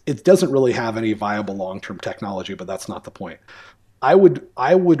 It doesn't really have any viable long term technology, but that's not the point. I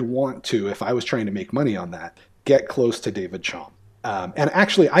would want to, if I was trying to make money on that, get close to David Chaum. And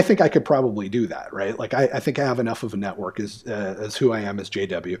actually, I think I could probably do that, right? Like, I think I have enough of a network as who I am as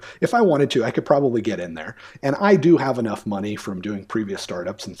JW. If I wanted to, I could probably get in there. And I do have enough money from doing previous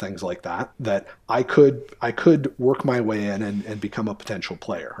startups and things like that that I could work my way in and become a potential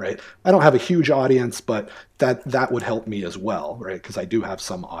player, right? I don't have a huge audience, but that would help me as well, right? Because I do have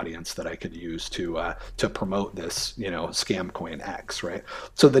some audience that I could use to promote this, scam coin X, right?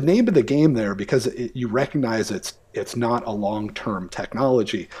 So the name of the game there, because you recognize it's not a long-term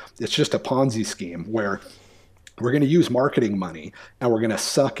technology, it's just a Ponzi scheme where we're going to use marketing money and we're going to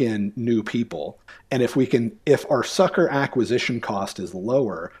suck in new people. And if our sucker acquisition cost is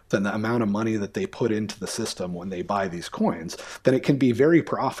lower than the amount of money that they put into the system when they buy these coins, then it can be very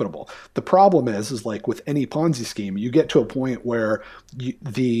profitable. The problem is like with any Ponzi scheme, you get to a point where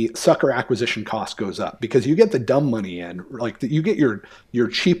the sucker acquisition cost goes up because you get the dumb money in, like you get your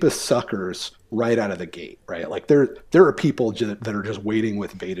cheapest suckers right out of the gate, right? Like there are people that are just waiting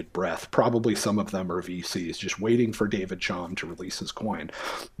with bated breath. Probably some of them are VCs just waiting for David Chaum to release his coin.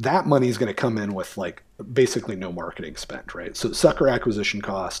 That money is going to come in with like basically no marketing spent, right? So sucker acquisition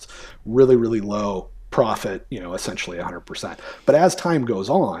cost, really, really low, profit, essentially 100%. But as time goes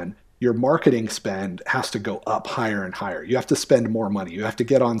on, your marketing spend has to go up higher and higher. You have to spend more money. You have to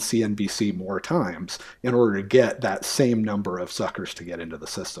get on CNBC more times in order to get that same number of suckers to get into the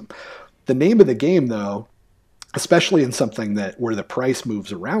system. The name of the game, though, especially in something where the price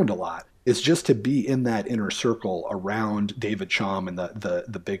moves around a lot, is just to be in that inner circle around David Chaum and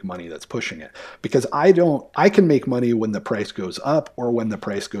the big money that's pushing it. Because I can make money when the price goes up or when the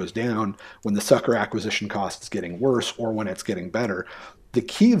price goes down, when the sucker acquisition cost is getting worse or when it's getting better. The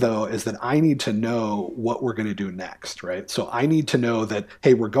key, though, is that I need to know what we're going to do next, right? So I need to know that,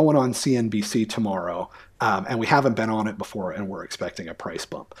 hey, we're going on CNBC tomorrow, and we haven't been on it before, and we're expecting a price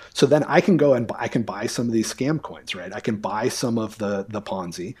bump. So then I can go and I can buy some of these scam coins, right? I can buy some of the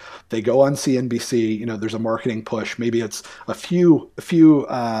Ponzi. They go on CNBC. There's a marketing push. Maybe it's a few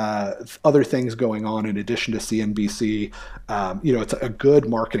other things going on in addition to CNBC. It's a good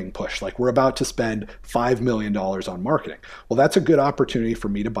marketing push. Like we're about to spend $5 million on marketing. Well, that's a good opportunity for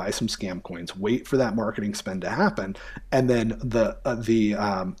me to buy some scam coins, wait for that marketing spend to happen, and then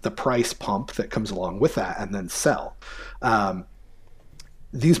the price pump that comes along with that, and then sell.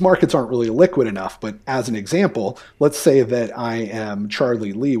 These markets aren't really liquid enough, but as an example, let's say that I am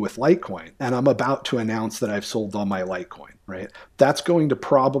Charlie Lee with Litecoin, and I'm about to announce that I've sold all my Litecoin, right? That's going to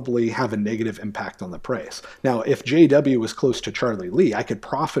probably have a negative impact on the price. Now, if JW was close to Charlie Lee, I could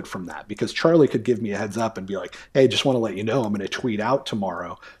profit from that because Charlie could give me a heads up and be like, hey, just want to let you know I'm going to tweet out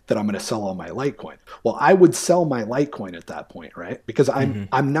tomorrow that I'm going to sell all my Litecoin. Well, I would sell my Litecoin at that point, right? Because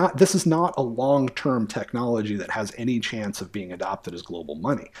this is not a long-term technology that has any chance of being adopted as global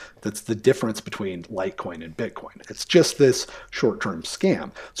money. That's the difference between Litecoin and Bitcoin. It's just this short-term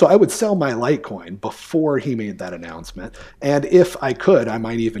scam. So I would sell my Litecoin before he made that announcement. And if I could, I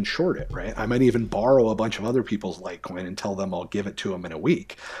might even short it, right? I might even borrow a bunch of other people's Litecoin and tell them I'll give it to them in a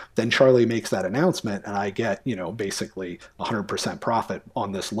week. Then Charlie makes that announcement and I get, basically 100% profit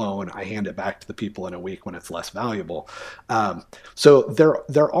on this loan. I hand it back to the people in a week when it's less valuable. So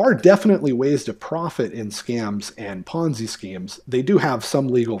there are definitely ways to profit in scams and Ponzi schemes. They do have some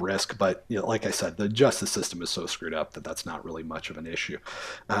legal risk, but like I said, the justice system is so screwed up that that's not really much of an issue.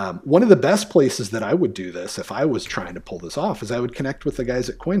 One of the best places that I would do this if I was trying to pull this off is I would connect with the guys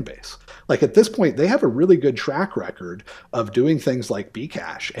at Coinbase. Like at this point, they have a really good track record of doing things like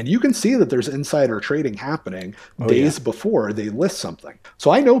Bcash. And you can see that there's insider trading happening days before they list something.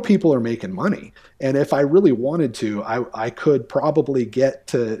 So I know people are making money. And if I really wanted to, I could probably get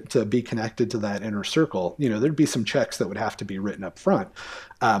to be connected to that inner circle. There'd be some checks that would have to be written up front.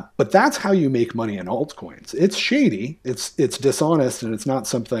 But that's how you make money in altcoins. It's shady, it's dishonest, and it's not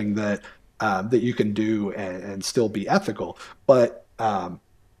something that you can do and still be ethical. But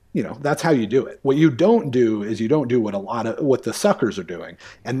that's how you do it. What you don't do is you don't do what the suckers are doing.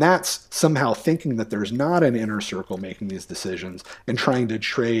 And that's somehow thinking that there's not an inner circle making these decisions and trying to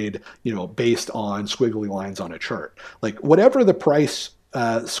trade, based on squiggly lines on a chart. Like whatever the price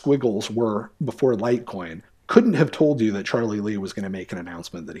squiggles were before Litecoin couldn't have told you that Charlie Lee was going to make an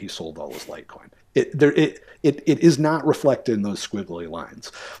announcement that he sold all his Litecoin. It is not reflected in those squiggly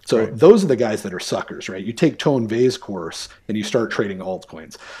lines. So Right. those are the guys that are suckers, right? You take Tone Vay's course and you start trading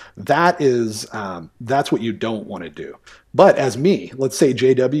altcoins. That's what you don't want to do. But as me, let's say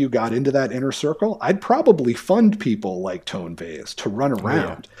JW got into that inner circle, I'd probably fund people like Tone Vays to run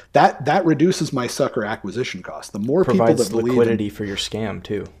around. That reduces my sucker acquisition cost. The more people Provides that believe liquidity for your scam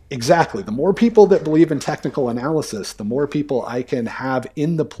too. Exactly. The more people that believe in technical analysis, the more people I can have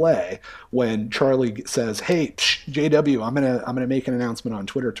in the play when Charlie says, "Hey, JW, I'm gonna make an announcement on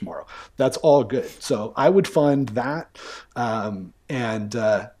Twitter tomorrow." That's all good. So I would fund that.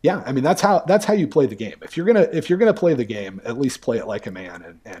 Yeah, I mean that's how you play the game. If you're gonna play the game, at least play it like a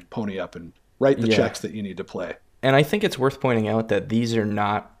man and pony up and write the checks that you need to play. And I think it's worth pointing out that these are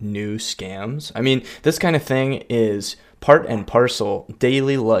not new scams. I mean, this kind of thing is part and parcel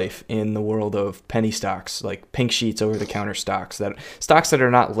daily life in the world of penny stocks, like pink sheets, over-the-counter stocks that are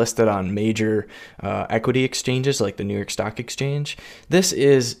not listed on major equity exchanges like the New York Stock Exchange. This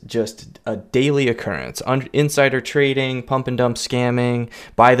is just a daily occurrence. Insider trading, pump and dump scamming,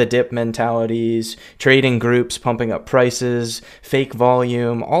 buy the dip mentalities, trading groups pumping up prices, fake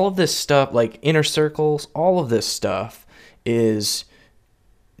volume, all of this stuff, like inner circles, all of this stuff is...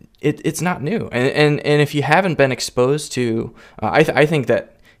 It's not new, and if you haven't been exposed to, I think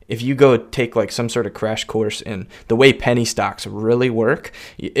that if you go take like some sort of crash course in the way penny stocks really work,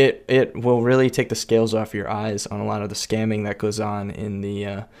 it will really take the scales off your eyes on a lot of the scamming that goes on in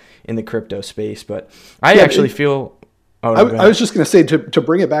the crypto space. But I actually feel. Oh, no, I was just going to say to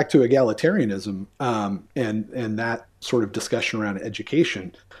bring it back to egalitarianism and that sort of discussion around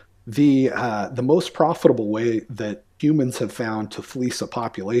education. The most profitable way that humans have found to fleece a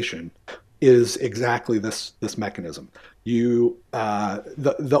population is exactly this mechanism.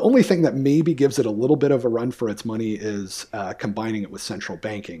 The only thing that maybe gives it a little bit of a run for its money is combining it with central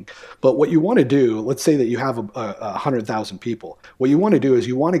banking. But what you want to do, let's say that you have 100,000 people. What you want to do is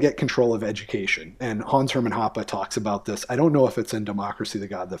you want to get control of education. And Hans Hermann Hoppe talks about this. I don't know if it's in Democracy, the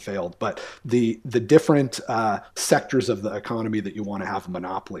God That Failed, but the different sectors of the economy that you want to have a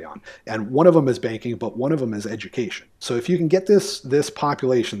monopoly on. And one of them is banking, but one of them is education. So if you can get this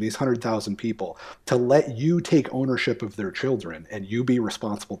population, these 100,000 people, to let you take ownership of their children and you be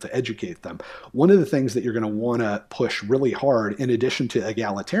responsible to educate them, one of the things that you're going to want to push really hard, in addition to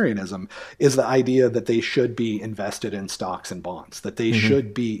egalitarianism, is the idea that they should be invested in stocks and bonds, that they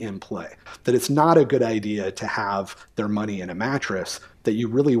should be in play, that it's not a good idea to have their money in a mattress, that you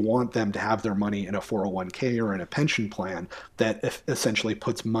really want them to have their money in a 401k or in a pension plan that essentially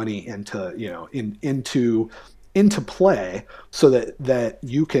puts money into play so that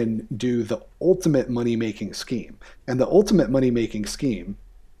you can do the ultimate money-making scheme. And the ultimate money-making scheme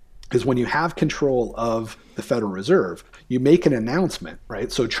is when you have control of the Federal Reserve, you make an announcement, right?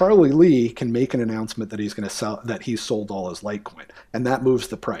 So Charlie Lee can make an announcement that he's going to sell, that he's sold all his Litecoin, and that moves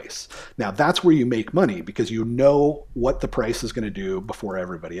the price. Now that's where you make money because you know what the price is going to do before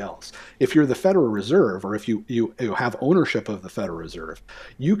everybody else. If you're the Federal Reserve, or if you have ownership of the Federal Reserve,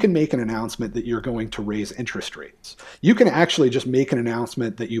 you can make an announcement that you're going to raise interest rates. You can actually just make an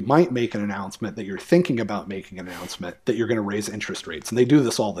announcement that you might make an announcement that you're thinking about making an announcement that you're going to raise interest rates, and they do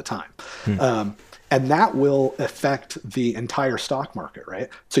this all the time. And that will affect the entire stock market, right?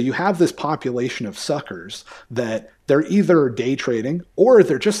 So you have this population of suckers that they're either day trading or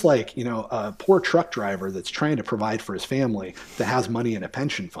they're just like, a poor truck driver that's trying to provide for his family that has money in a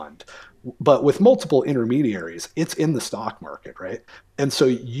pension fund. But with multiple intermediaries, it's in the stock market, right? And so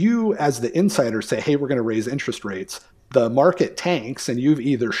you, as the insider, say, hey, we're going to raise interest rates. The market tanks and you've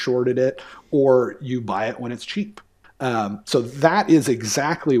either shorted it or you buy it when it's cheap. So that is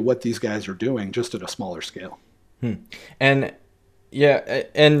exactly what these guys are doing, just at a smaller scale. And yeah,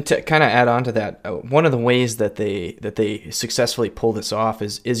 and to kind of add on to that, one of the ways that they successfully pull this off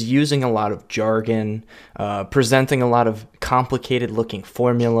is using a lot of jargon, presenting a lot of complicated looking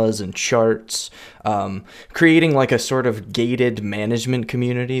formulas and charts, creating like a sort of gated management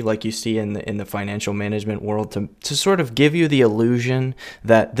community like you see in the financial management world to sort of give you the illusion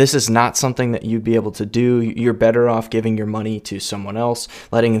that this is not something that you'd be able to do. You're better off giving your money to someone else,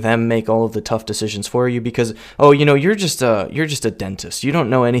 letting them make all of the tough decisions for you because, you're just a dentist. You don't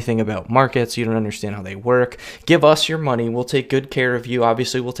know anything about markets. You don't understand how they work. Give us your money. We'll take good care of you.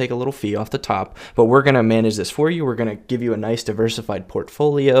 Obviously, we'll take a little fee off the top, but we're going to manage this for you. We're going to give you a nice diversified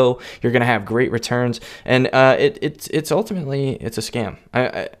portfolio. You're going to have great returns. And it's ultimately a scam.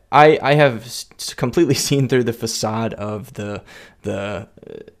 I have completely seen through the facade of the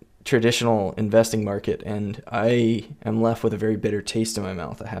traditional investing market, and I am left with a very bitter taste in my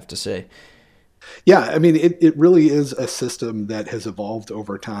mouth, I have to say. Yeah, I mean, it really is a system that has evolved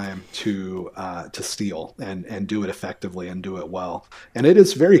over time to steal and do it effectively and do it well. And it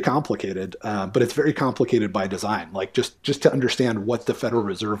is very complicated, but it's very complicated by design. Like just to understand what the Federal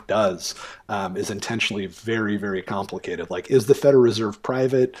Reserve does is intentionally very, very complicated. Like, is the Federal Reserve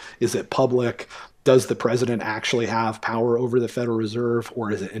private? Is it public? Does the president actually have power over the Federal Reserve,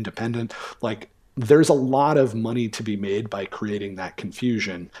 or is it independent? Like, there's a lot of money to be made by creating that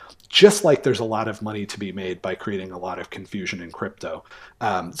confusion, just like there's a lot of money to be made by creating a lot of confusion in crypto.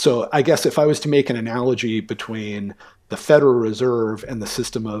 So I guess if I was to make an analogy between the Federal Reserve and the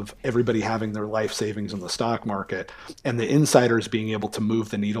system of everybody having their life savings in the stock market and the insiders being able to move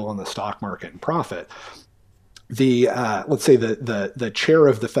the needle on the stock market and profit, the let's say the chair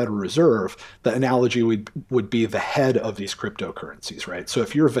of the Federal Reserve, the analogy would be the head of these cryptocurrencies, right? So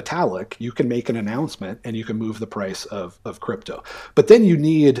if you're Vitalik, you can make an announcement and you can move the price of crypto. But then you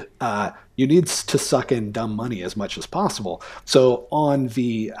need to suck in dumb money as much as possible. So on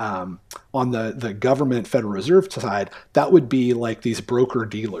the government Federal Reserve side, that would be like these broker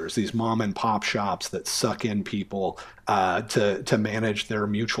dealers, these mom and pop shops that suck in people to manage their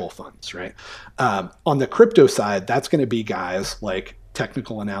mutual funds, right? On the crypto side, that's going to be guys like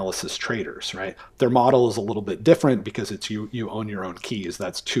technical analysis traders, right? Their model is a little bit different because it's you own your own keys.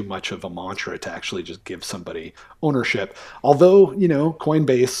 That's too much of a mantra to actually just give somebody ownership. Although,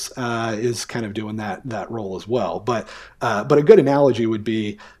 Coinbase is kind of doing that role as well. But a good analogy would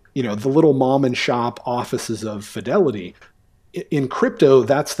be, the little mom and shop offices of Fidelity. In crypto,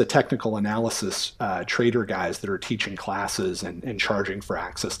 that's the technical analysis trader guys that are teaching classes and charging for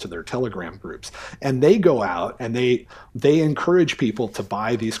access to their Telegram groups. And they go out and they encourage people to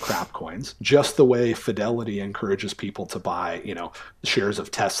buy these crap coins, just the way Fidelity encourages people to buy, shares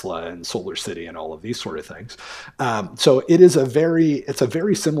of Tesla and Solar City and all of these sort of things. So it's a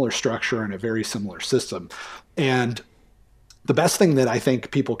very similar structure and a very similar system. And the best thing that I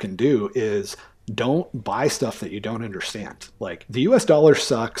think people can do is don't buy stuff that you don't understand. Like, the US dollar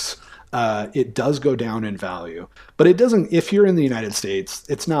sucks. It does go down in value, but it doesn't, if you're in the United States,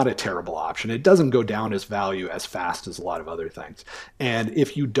 it's not a terrible option. It doesn't go down as value as fast as a lot of other things. And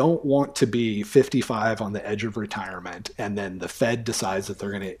if you don't want to be 55 on the edge of retirement, and then the Fed decides that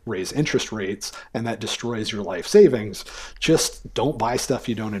they're going to raise interest rates and that destroys your life savings, just don't buy stuff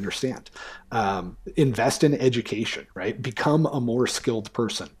you don't understand. Invest in education, right? Become a more skilled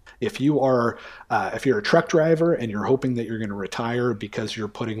person. If you're a truck driver and you're hoping that you're going to retire because you're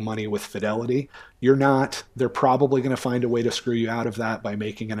putting money with Fidelity, you're not. They're probably going to find a way to screw you out of that by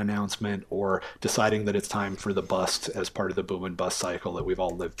making an announcement or deciding that it's time for the bust as part of the boom and bust cycle that we've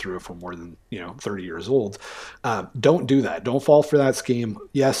all lived through for more than 30 years old. Don't do that. Don't fall for that scheme.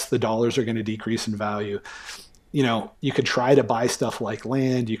 Yes, the dollars are going to decrease in value. You could try to buy stuff like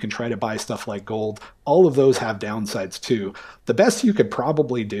land, you can try to buy stuff like gold. All of those have downsides too. The best you could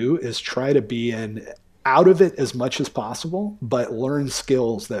probably do is try to be out of it as much as possible, but learn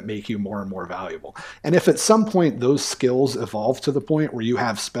skills that make you more and more valuable. And if at some point those skills evolve to the point where you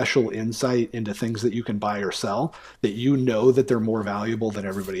have special insight into things that you can buy or sell, that that they're more valuable than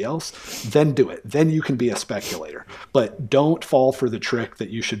everybody else, then do it. Then you can be a speculator. But don't fall for the trick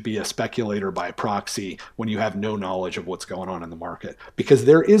that you should be a speculator by proxy when you have no knowledge of what's going on in the market. Because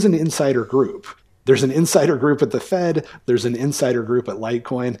there is an insider group. There's an insider group at the Fed, there's an insider group at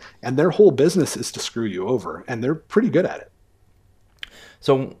Litecoin, and their whole business is to screw you over, and they're pretty good at it.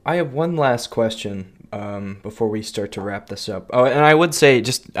 So I have one last question before we start to wrap this up. Oh, and I would say,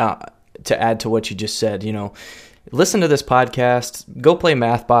 just to add to what you just said, listen to this podcast, go play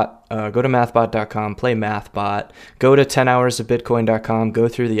MathBot, go to mathbot.com, play MathBot, go to 10hoursofbitcoin.com, go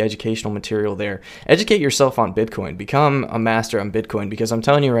through the educational material there. Educate yourself on Bitcoin, become a master on Bitcoin, because I'm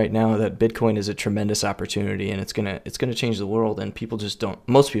telling you right now that Bitcoin is a tremendous opportunity and it's gonna change the world, and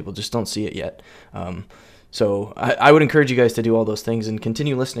most people just don't see it yet. So I would encourage you guys to do all those things and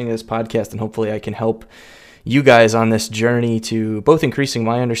continue listening to this podcast, and hopefully I can help you guys on this journey to both increasing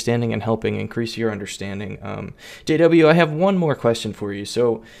my understanding and helping increase your understanding. JW, I have one more question for you.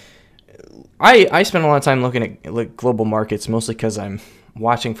 So I spend a lot of time looking at global markets, mostly because I'm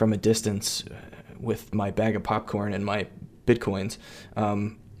watching from a distance with my bag of popcorn and my Bitcoins.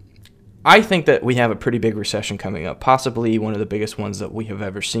 I think that we have a pretty big recession coming up, possibly one of the biggest ones that we have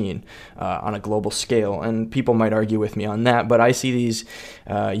ever seen on a global scale. And people might argue with me on that, but I see these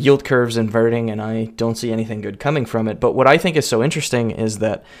yield curves inverting, and I don't see anything good coming from it. But what I think is so interesting is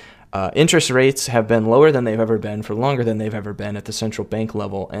that interest rates have been lower than they've ever been for longer than they've ever been at the central bank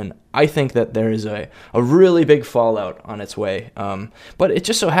level. And I think that there is a really big fallout on its way. But it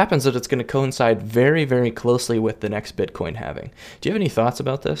just so happens that it's going to coincide very, very closely with the next Bitcoin halving. Do you have any thoughts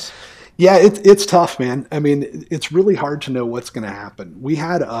about this? Yeah, it's tough, man. I mean, it's really hard to know what's going to happen. We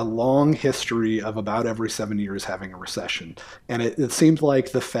had a long history of about every 7 years having a recession, and it seemed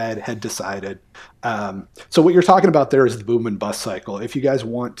like the Fed had decided. So what you're talking about there is the boom and bust cycle. If you guys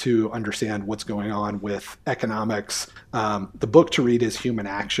want to understand what's going on with economics, the book to read is Human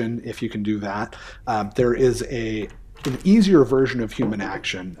Action, if you can do that. There is an easier version of Human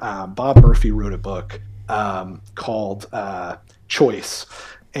Action. Bob Murphy wrote a book called Choice.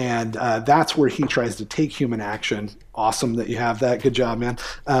 And that's where he tries to take human action. Awesome that you have that. Good job, man.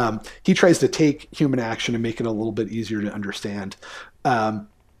 He tries to take human action and make it a little bit easier to understand. And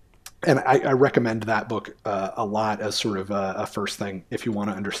I recommend that book a lot as sort of a first thing if you want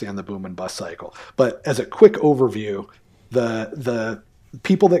to understand the boom and bust cycle. But as a quick overview, the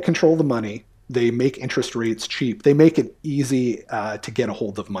people that control the money, they make interest rates cheap. They make it easy to get a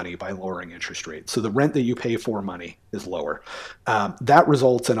hold of money by lowering interest rates. So the rent that you pay for money is lower. That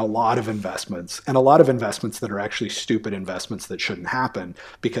results in a lot of investments, and a lot of investments that are actually stupid investments that shouldn't happen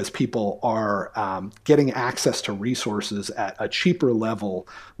because people are getting access to resources at a cheaper level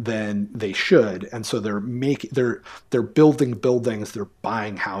than they should. And so they're building buildings, they're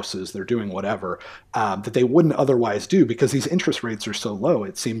buying houses, they're doing whatever that they wouldn't otherwise do because these interest rates are so low.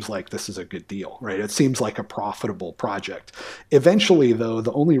 It seems like this is a good deal, right? It seems like a profitable project. Eventually, though,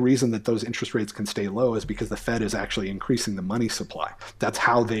 the only reason that those interest rates can stay low is because the Fed is actually increasing the money supply. That's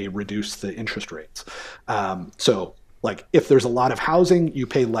how they reduce the interest rates. So like if there's a lot of housing, you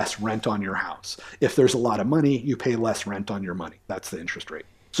pay less rent on your house. If there's a lot of money, you pay less rent on your money. That's the interest rate.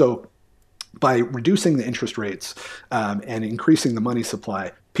 So by reducing the interest rates and increasing the money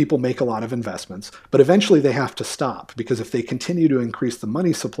supply, people make a lot of investments, but eventually they have to stop because if they continue to increase the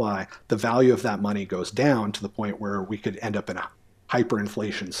money supply, the value of that money goes down to the point where we could end up in a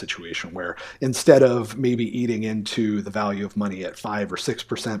hyperinflation situation where instead of maybe eating into the value of money at 5 or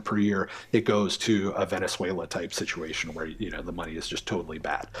 6% per year, it goes to a Venezuela type situation where, you know, the money is just totally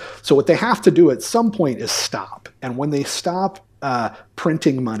bad. So what they have to do at some point is stop. And when they stop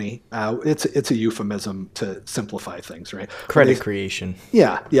printing money, it's a euphemism to simplify things, right? Credit creation.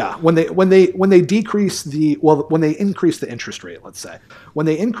 Yeah. When they increase the interest rate, let's say, when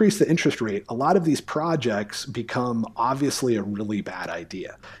they increase the interest rate, a lot of these projects become obviously a really bad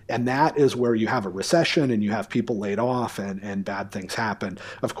idea, and that is where you have a recession and you have people laid off and bad things happen.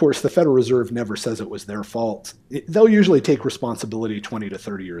 Of course, the Federal Reserve never says it was their fault. They'll usually take responsibility 20 to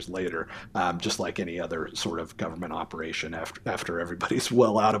 30 years later, just like any other sort of government operation after everybody's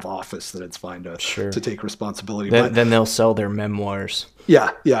well out of office, that it's fine to take responsibility. Then they'll sell their memoirs.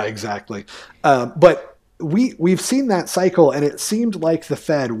 Yeah, exactly. But we've seen that cycle, and it seemed like the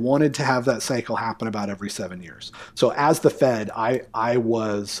Fed wanted to have that cycle happen about every 7 years. So as the Fed, I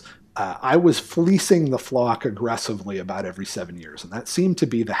was fleecing the flock aggressively about every 7 years, and that seemed to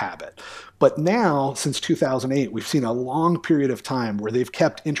be the habit. But now, since 2008, we've seen a long period of time where they've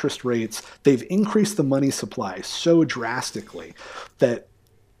kept interest rates, they've increased the money supply so drastically that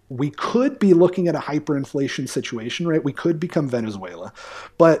we could be looking at a hyperinflation situation, right? We could become Venezuela,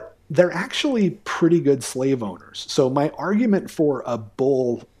 but they're actually pretty good slave owners. So my argument for a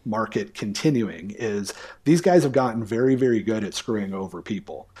bull market continuing is these guys have gotten very, very good at screwing over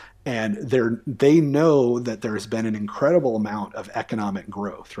people. And they know that there's been an incredible amount of economic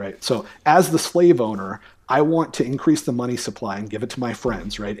growth, right? So as the slave owner, I want to increase the money supply and give it to my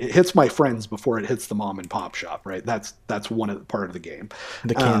friends, right? It hits my friends before it hits the mom and pop shop, right? That's part of the game.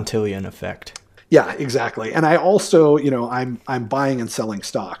 The Cantillon effect. Yeah, exactly. And I also, I'm buying and selling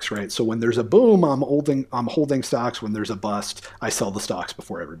stocks, right? So when there's a boom, I'm holding stocks. When there's a bust, I sell the stocks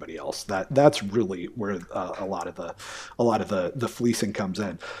before everybody else. That's really where a lot of the fleecing comes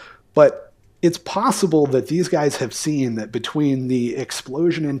in. But it's possible that these guys have seen that between the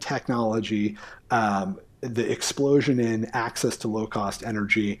explosion in technology, the explosion in access to low-cost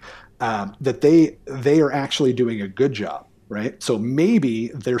energy, that they are actually doing a good job. Right? So maybe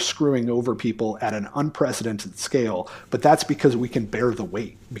they're screwing over people at an unprecedented scale, but that's because we can bear the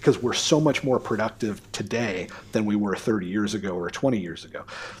weight, because we're so much more productive today than we were 30 years ago or 20 years ago.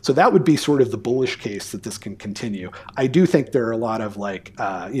 So that would be sort of the bullish case that this can continue. I do think there are a lot of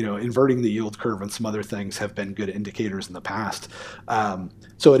inverting the yield curve and some other things have been good indicators in the past.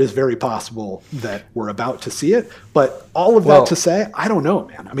 So it is very possible that we're about to see it, but all of that to say, I don't know,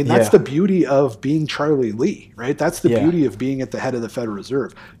 man. I mean, that's the beauty of being Charlie Lee, right? That's the beauty of being at the head of the Federal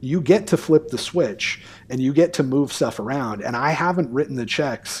Reserve. You get to flip the switch and you get to move stuff around. And I haven't written the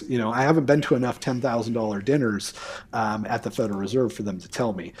checks. I haven't been to enough $10,000 dinners at the Federal Reserve for them to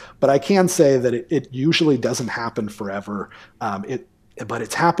tell me. But I can say that it usually doesn't happen forever. but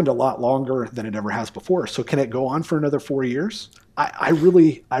it's happened a lot longer than it ever has before. So can it go on for another 4 years? I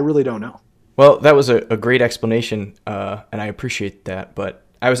really don't know. Well, that was a great explanation, and I appreciate that. But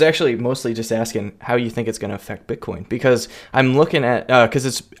I was actually mostly just asking how you think it's going to affect Bitcoin, because I'm looking at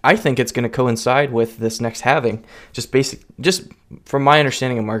I think it's going to coincide with this next halving. Just from my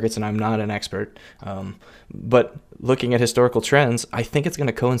understanding of markets, and I'm not an expert, but looking at historical trends, I think it's going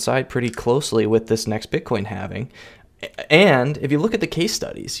to coincide pretty closely with this next Bitcoin halving. And if you look at the case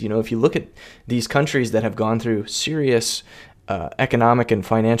studies, if you look at these countries that have gone through serious economic and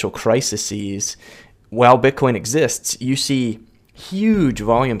financial crises, while Bitcoin exists, you see huge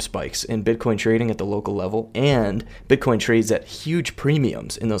volume spikes in Bitcoin trading at the local level, and Bitcoin trades at huge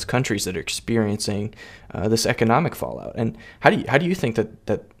premiums in those countries that are experiencing this economic fallout. And how do you think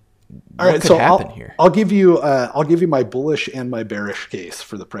that all right, could so happen here? I'll give you my bullish and my bearish case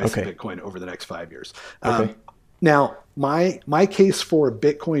for the price of Bitcoin over the next 5 years. Now, my case for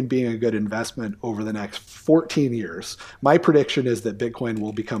Bitcoin being a good investment over the next 14 years, my prediction is that Bitcoin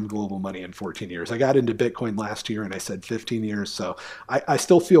will become global money in 14 years. I got into Bitcoin last year and I said 15 years. So I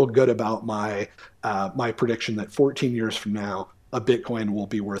still feel good about my prediction that 14 years from now, a Bitcoin will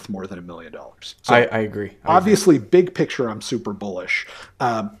be worth more than $1 million. So I agree. Obviously, big picture, I'm super bullish.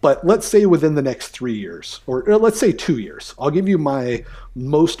 But let's say within the next 3 years, or let's say 2 years, I'll give you my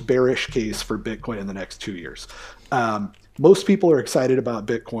most bearish case for Bitcoin in the next 2 years. Most people are excited about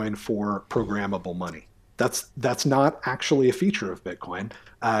Bitcoin for programmable money. That's not actually a feature of Bitcoin.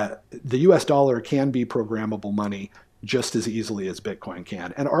 The US dollar can be programmable money just as easily as Bitcoin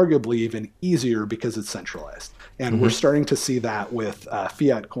can, and arguably even easier because it's centralized. And we're starting to see that with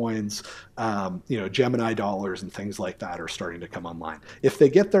fiat coins, Gemini dollars and things like that are starting to come online. If they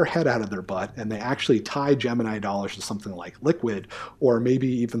get their head out of their butt and they actually tie Gemini dollars to something like Liquid, or maybe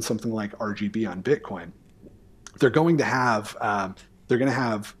even something like RGB on Bitcoin, they're going to have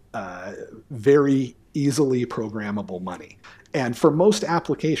very easily programmable money. And for most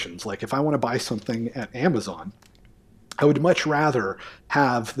applications, like if I want to buy something at Amazon, I would much rather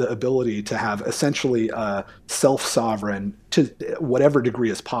have the ability to have essentially a self-sovereign, to whatever degree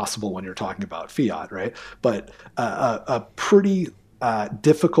is possible when you're talking about fiat, right? But a pretty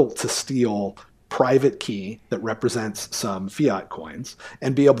difficult to steal private key that represents some fiat coins,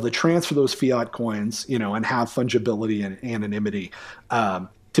 and be able to transfer those fiat coins, and have fungibility and anonymity,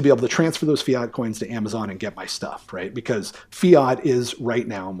 to be able to transfer those fiat coins to Amazon and get my stuff, right? Because fiat is right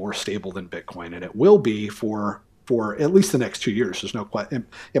now more stable than Bitcoin, and it will be for at least the next 2 years. There's no question.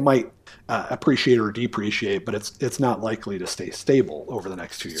 It might appreciate or depreciate, but it's not likely to stay stable over the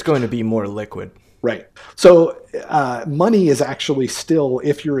next 2 years. It's going to be more liquid. Right. So money is actually still,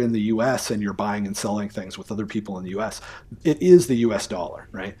 if you're in the US and you're buying and selling things with other people in the US, it is the US dollar,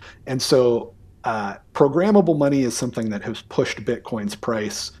 right? And so programmable money is something that has pushed Bitcoin's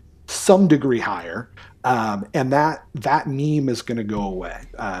price some degree higher. And that meme is going to go away.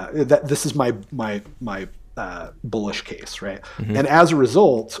 This is my bullish case, right? And as a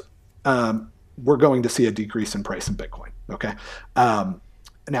result, we're going to see a decrease in price in Bitcoin. Okay.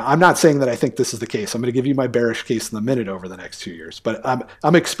 Now, I'm not saying that I think this is the case. I'm going to give you my bearish case in a minute over the next 2 years, but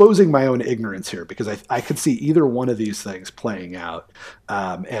I'm exposing my own ignorance here, because I could see either one of these things playing out,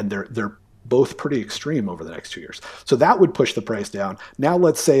 and they're both pretty extreme over the next 2 years. So that would push the price down. Now,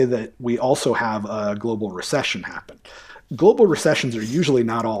 let's say that we also have a global recession happen. Global recessions are usually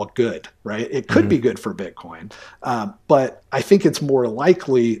not all good, right? It could be good for Bitcoin, but I think it's more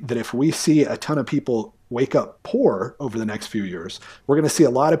likely that if we see a ton of people wake up poor over the next few years, we're going to see a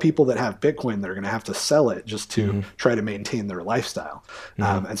lot of people that have Bitcoin that are going to have to sell it just to try to maintain their lifestyle.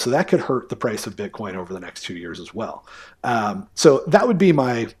 And so that could hurt the price of Bitcoin over the next 2 years as well. So that would be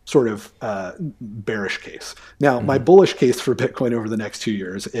my sort of bearish case. Now, my bullish case for Bitcoin over the next 2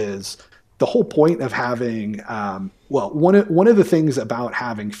 years is the whole point of having, one of the things about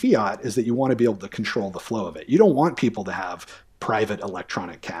having fiat is that you want to be able to control the flow of it. You don't want people to have private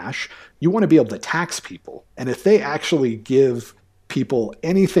electronic cash. You want to be able to tax people. And if they actually give people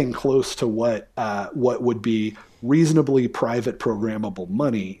anything close to what would be reasonably private programmable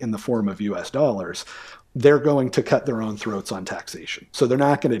money in the form of US dollars, they're going to cut their own throats on taxation. So they're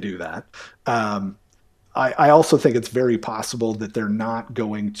not going to do that. I also think it's very possible that they're not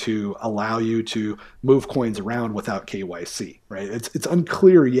going to allow you to move coins around without KYC, right? It's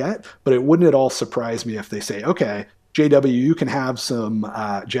unclear yet, but it wouldn't at all surprise me if they say, okay, JW, you can have some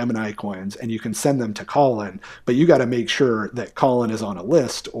Gemini coins and you can send them to Colin, but you got to make sure that Colin is on a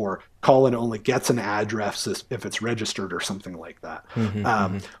list, or Call-in only gets an address if it's registered or something like that.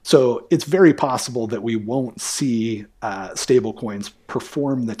 So it's very possible that we won't see stablecoins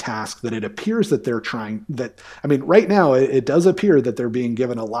perform the task that it appears that they're trying. Right now it does appear that they're being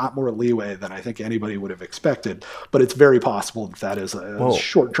given a lot more leeway than I think anybody would have expected. But it's very possible that is a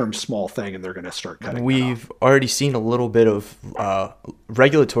short-term small thing, and they're going to start cutting. We've already seen a little bit of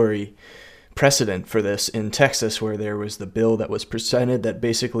regulatory precedent for this in Texas, where there was the bill that was presented that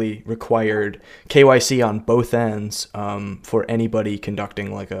basically required KYC on both ends for anybody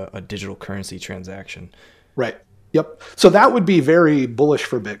conducting like a digital currency transaction. Right. Yep. So that would be very bullish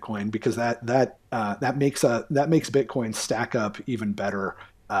for Bitcoin, because that makes Bitcoin stack up even better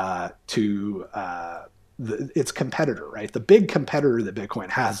to its competitor, right? The big competitor that Bitcoin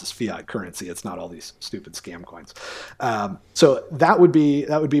has is fiat currency. It's not all these stupid scam coins. So that would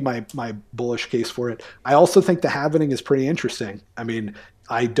be my bullish case for it. I also think the halvening is pretty interesting. I mean,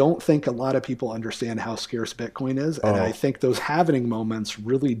 I don't think a lot of people understand how scarce Bitcoin is, and I think those halvening moments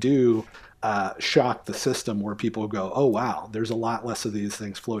really do shock the system, where people go, "Oh wow, there's a lot less of these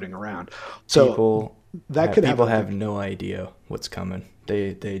things floating around." So people have no idea what's coming.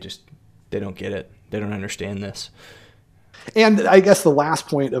 They don't get it. They don't understand this. And I guess the last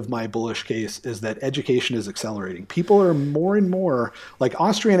point of my bullish case is that education is accelerating. People are more and more like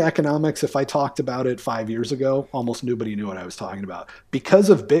Austrian economics. If I talked about it 5 years ago, almost nobody knew what I was talking about. Because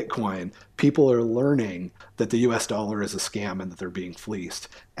of Bitcoin, people are learning that the US dollar is a scam and that they're being fleeced.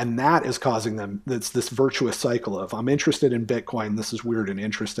 And that is causing them, it's this virtuous cycle of, I'm interested in Bitcoin. This is weird and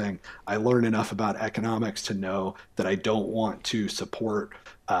interesting. I learn enough about economics to know that I don't want to support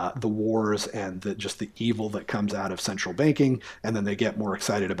the wars and just the evil that comes out of central banking, and then they get more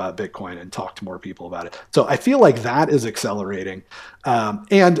excited about Bitcoin and talk to more people about it. So I feel like that is accelerating.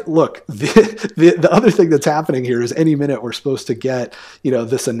 And look, the other thing that's happening here is any minute we're supposed to get,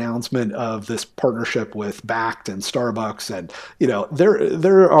 this announcement of this partnership with Bakkt and Starbucks, and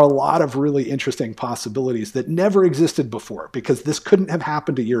there are a lot of really interesting possibilities that never existed before, because this couldn't have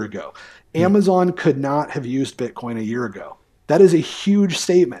happened a year ago. Amazon could not have used Bitcoin a year ago. That is a huge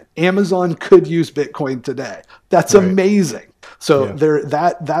statement. Amazon could use Bitcoin today. That's right. Amazing. So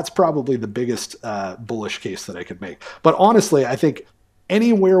that's probably the biggest bullish case that I could make. But honestly, I think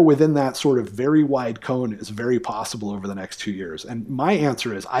anywhere within that sort of very wide cone is very possible over the next 2 years. And my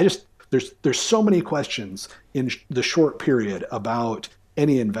answer is, there's so many questions in the short period about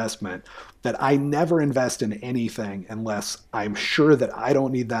any investment that I never invest in anything unless I'm sure that I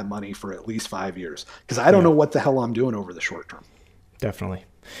don't need that money for at least 5 years, because I don't know what the hell I'm doing over the short term. Definitely.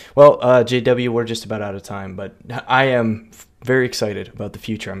 Well, JW, we're just about out of time, but I am very excited about the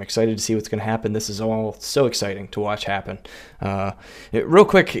future. I'm excited to see what's going to happen. This is all so exciting to watch happen. Real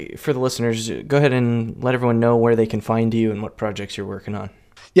quick for the listeners, go ahead and let everyone know where they can find you and what projects you're working on.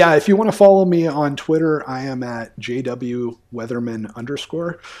 Yeah, if you want to follow me on Twitter, I am at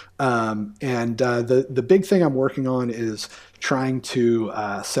JWWeatherman_. And the big thing I'm working on is trying to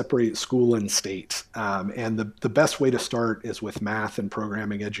separate school and state. And the best way to start is with math and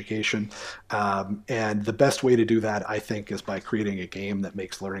programming education. And the best way to do that, I think, is by creating a game that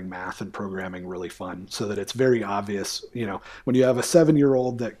makes learning math and programming really fun, so that it's very obvious. When you have a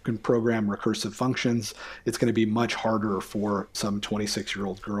 7-year-old that can program recursive functions, it's going to be much harder for some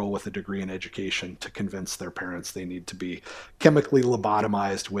 26-year-old girl with a degree in education to convince their parents they need to be chemically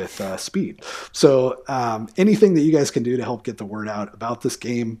lobotomized with speed. So anything that you guys can do to help get the word out about this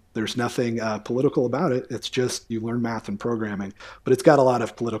game. There's nothing political about it. It's just you learn math and programming, but it's got a lot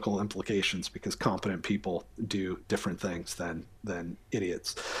of political implications, because competent people do different things than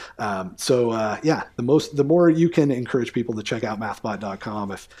idiots. The more you can encourage people to check out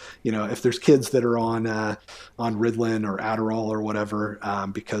mathbot.com. If there's kids that are on Ritalin or Adderall or whatever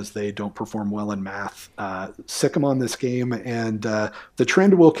because they don't perform well in math, sick them on this game, and the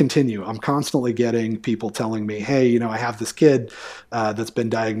trend will continue. I'm constantly getting people telling me, hey, I have this kid that's been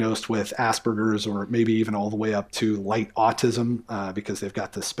diagnosed with Asperger's, or maybe even all the way up to light autism, because they've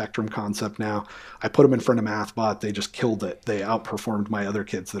got the spectrum concept now. I put them in front of MathBot. They just killed it. They outperformed my other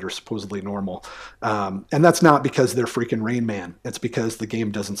kids that are supposedly normal. And that's not because they're freaking Rain Man. It's because the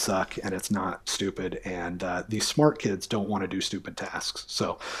game doesn't suck and it's not stupid. And these smart kids don't want to do stupid tasks.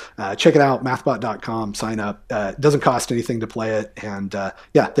 So check it out, mathbot.com, sign up. It doesn't cost anything to play it. And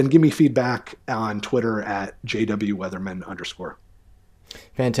then give me feedback on Twitter at JWWeatherman_.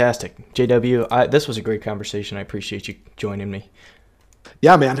 Fantastic. JW, this was a great conversation. I appreciate you joining me.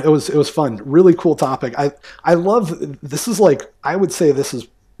 Yeah, man, it was fun. Really cool topic. I love, this is like, I would say this is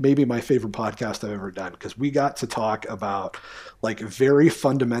maybe my favorite podcast I've ever done, because we got to talk about like very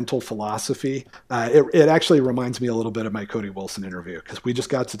fundamental philosophy. It actually reminds me a little bit of my Cody Wilson interview, because we just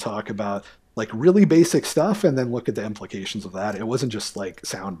got to talk about like really basic stuff and then look at the implications of that. It wasn't just like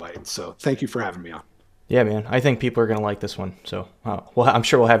sound bites. So thank you for having me on. Yeah, man. I think people are going to like this one. So well, I'm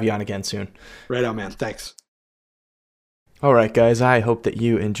sure we'll have you on again soon. Right on, man. Thanks. All right, guys. I hope that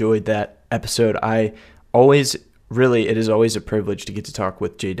you enjoyed that episode. It is always a privilege to get to talk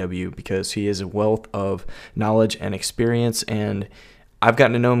with JW, because he is a wealth of knowledge and experience, and I've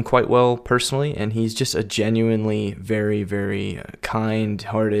gotten to know him quite well personally, and he's just a genuinely very, very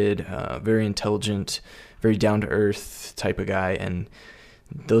kind-hearted, very intelligent, very down-to-earth type of guy, and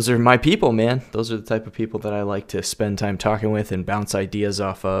those are my people, man. Those are the type of people that I like to spend time talking with and bounce ideas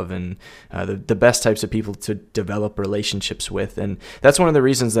off of, and the best types of people to develop relationships with. And that's one of the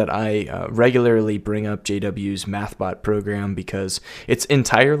reasons that I regularly bring up JW's MathBot program, because it's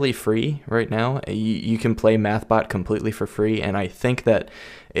entirely free right now. You can play MathBot completely for free, and I think that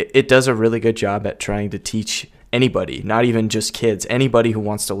it does a really good job at trying to teach anybody, not even just kids, anybody who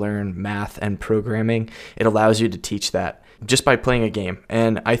wants to learn math and programming. It allows you to teach that just by playing a game.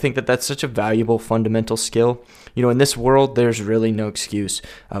 And I think that that's such a valuable fundamental skill. You know, in this world, there's really no excuse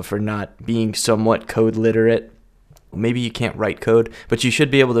for not being somewhat code literate. Maybe you can't write code, but you should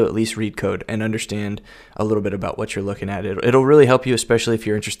be able to at least read code and understand a little bit about what you're looking at. It'll really help you, especially if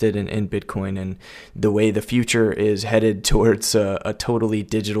you're interested in Bitcoin and the way the future is headed towards a totally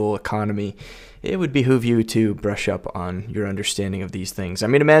digital economy. It would behoove you to brush up on your understanding of these things. I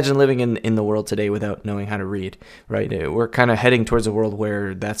mean, imagine living in the world today without knowing how to read, right? We're kind of heading towards a world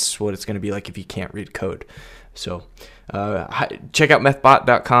where that's what it's going to be like if you can't read code. So check out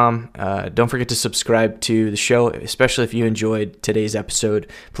methbot.com. Don't forget to subscribe to the show, especially if you enjoyed today's episode.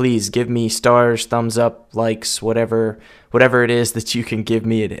 Please give me stars, thumbs up, likes, whatever it is that you can give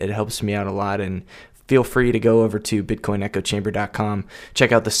me. It helps me out a lot, and feel free to go over to bitcoinechochamber.com.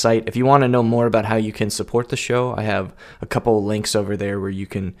 Check out the site. If you want to know more about how you can support the show, I have a couple of links over there where you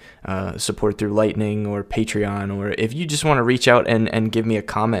can support through Lightning or Patreon, or if you just want to reach out and give me a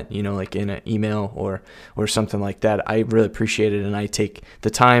comment, you know, like in an email or something like that. I really appreciate it, and I take the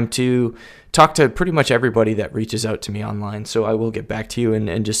time to talk to pretty much everybody that reaches out to me online. So I will get back to you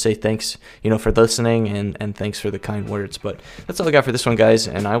and just say thanks, you know, for listening, and thanks for the kind words. But that's all I got for this one, guys,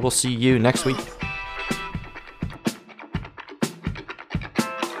 and I will see you next week.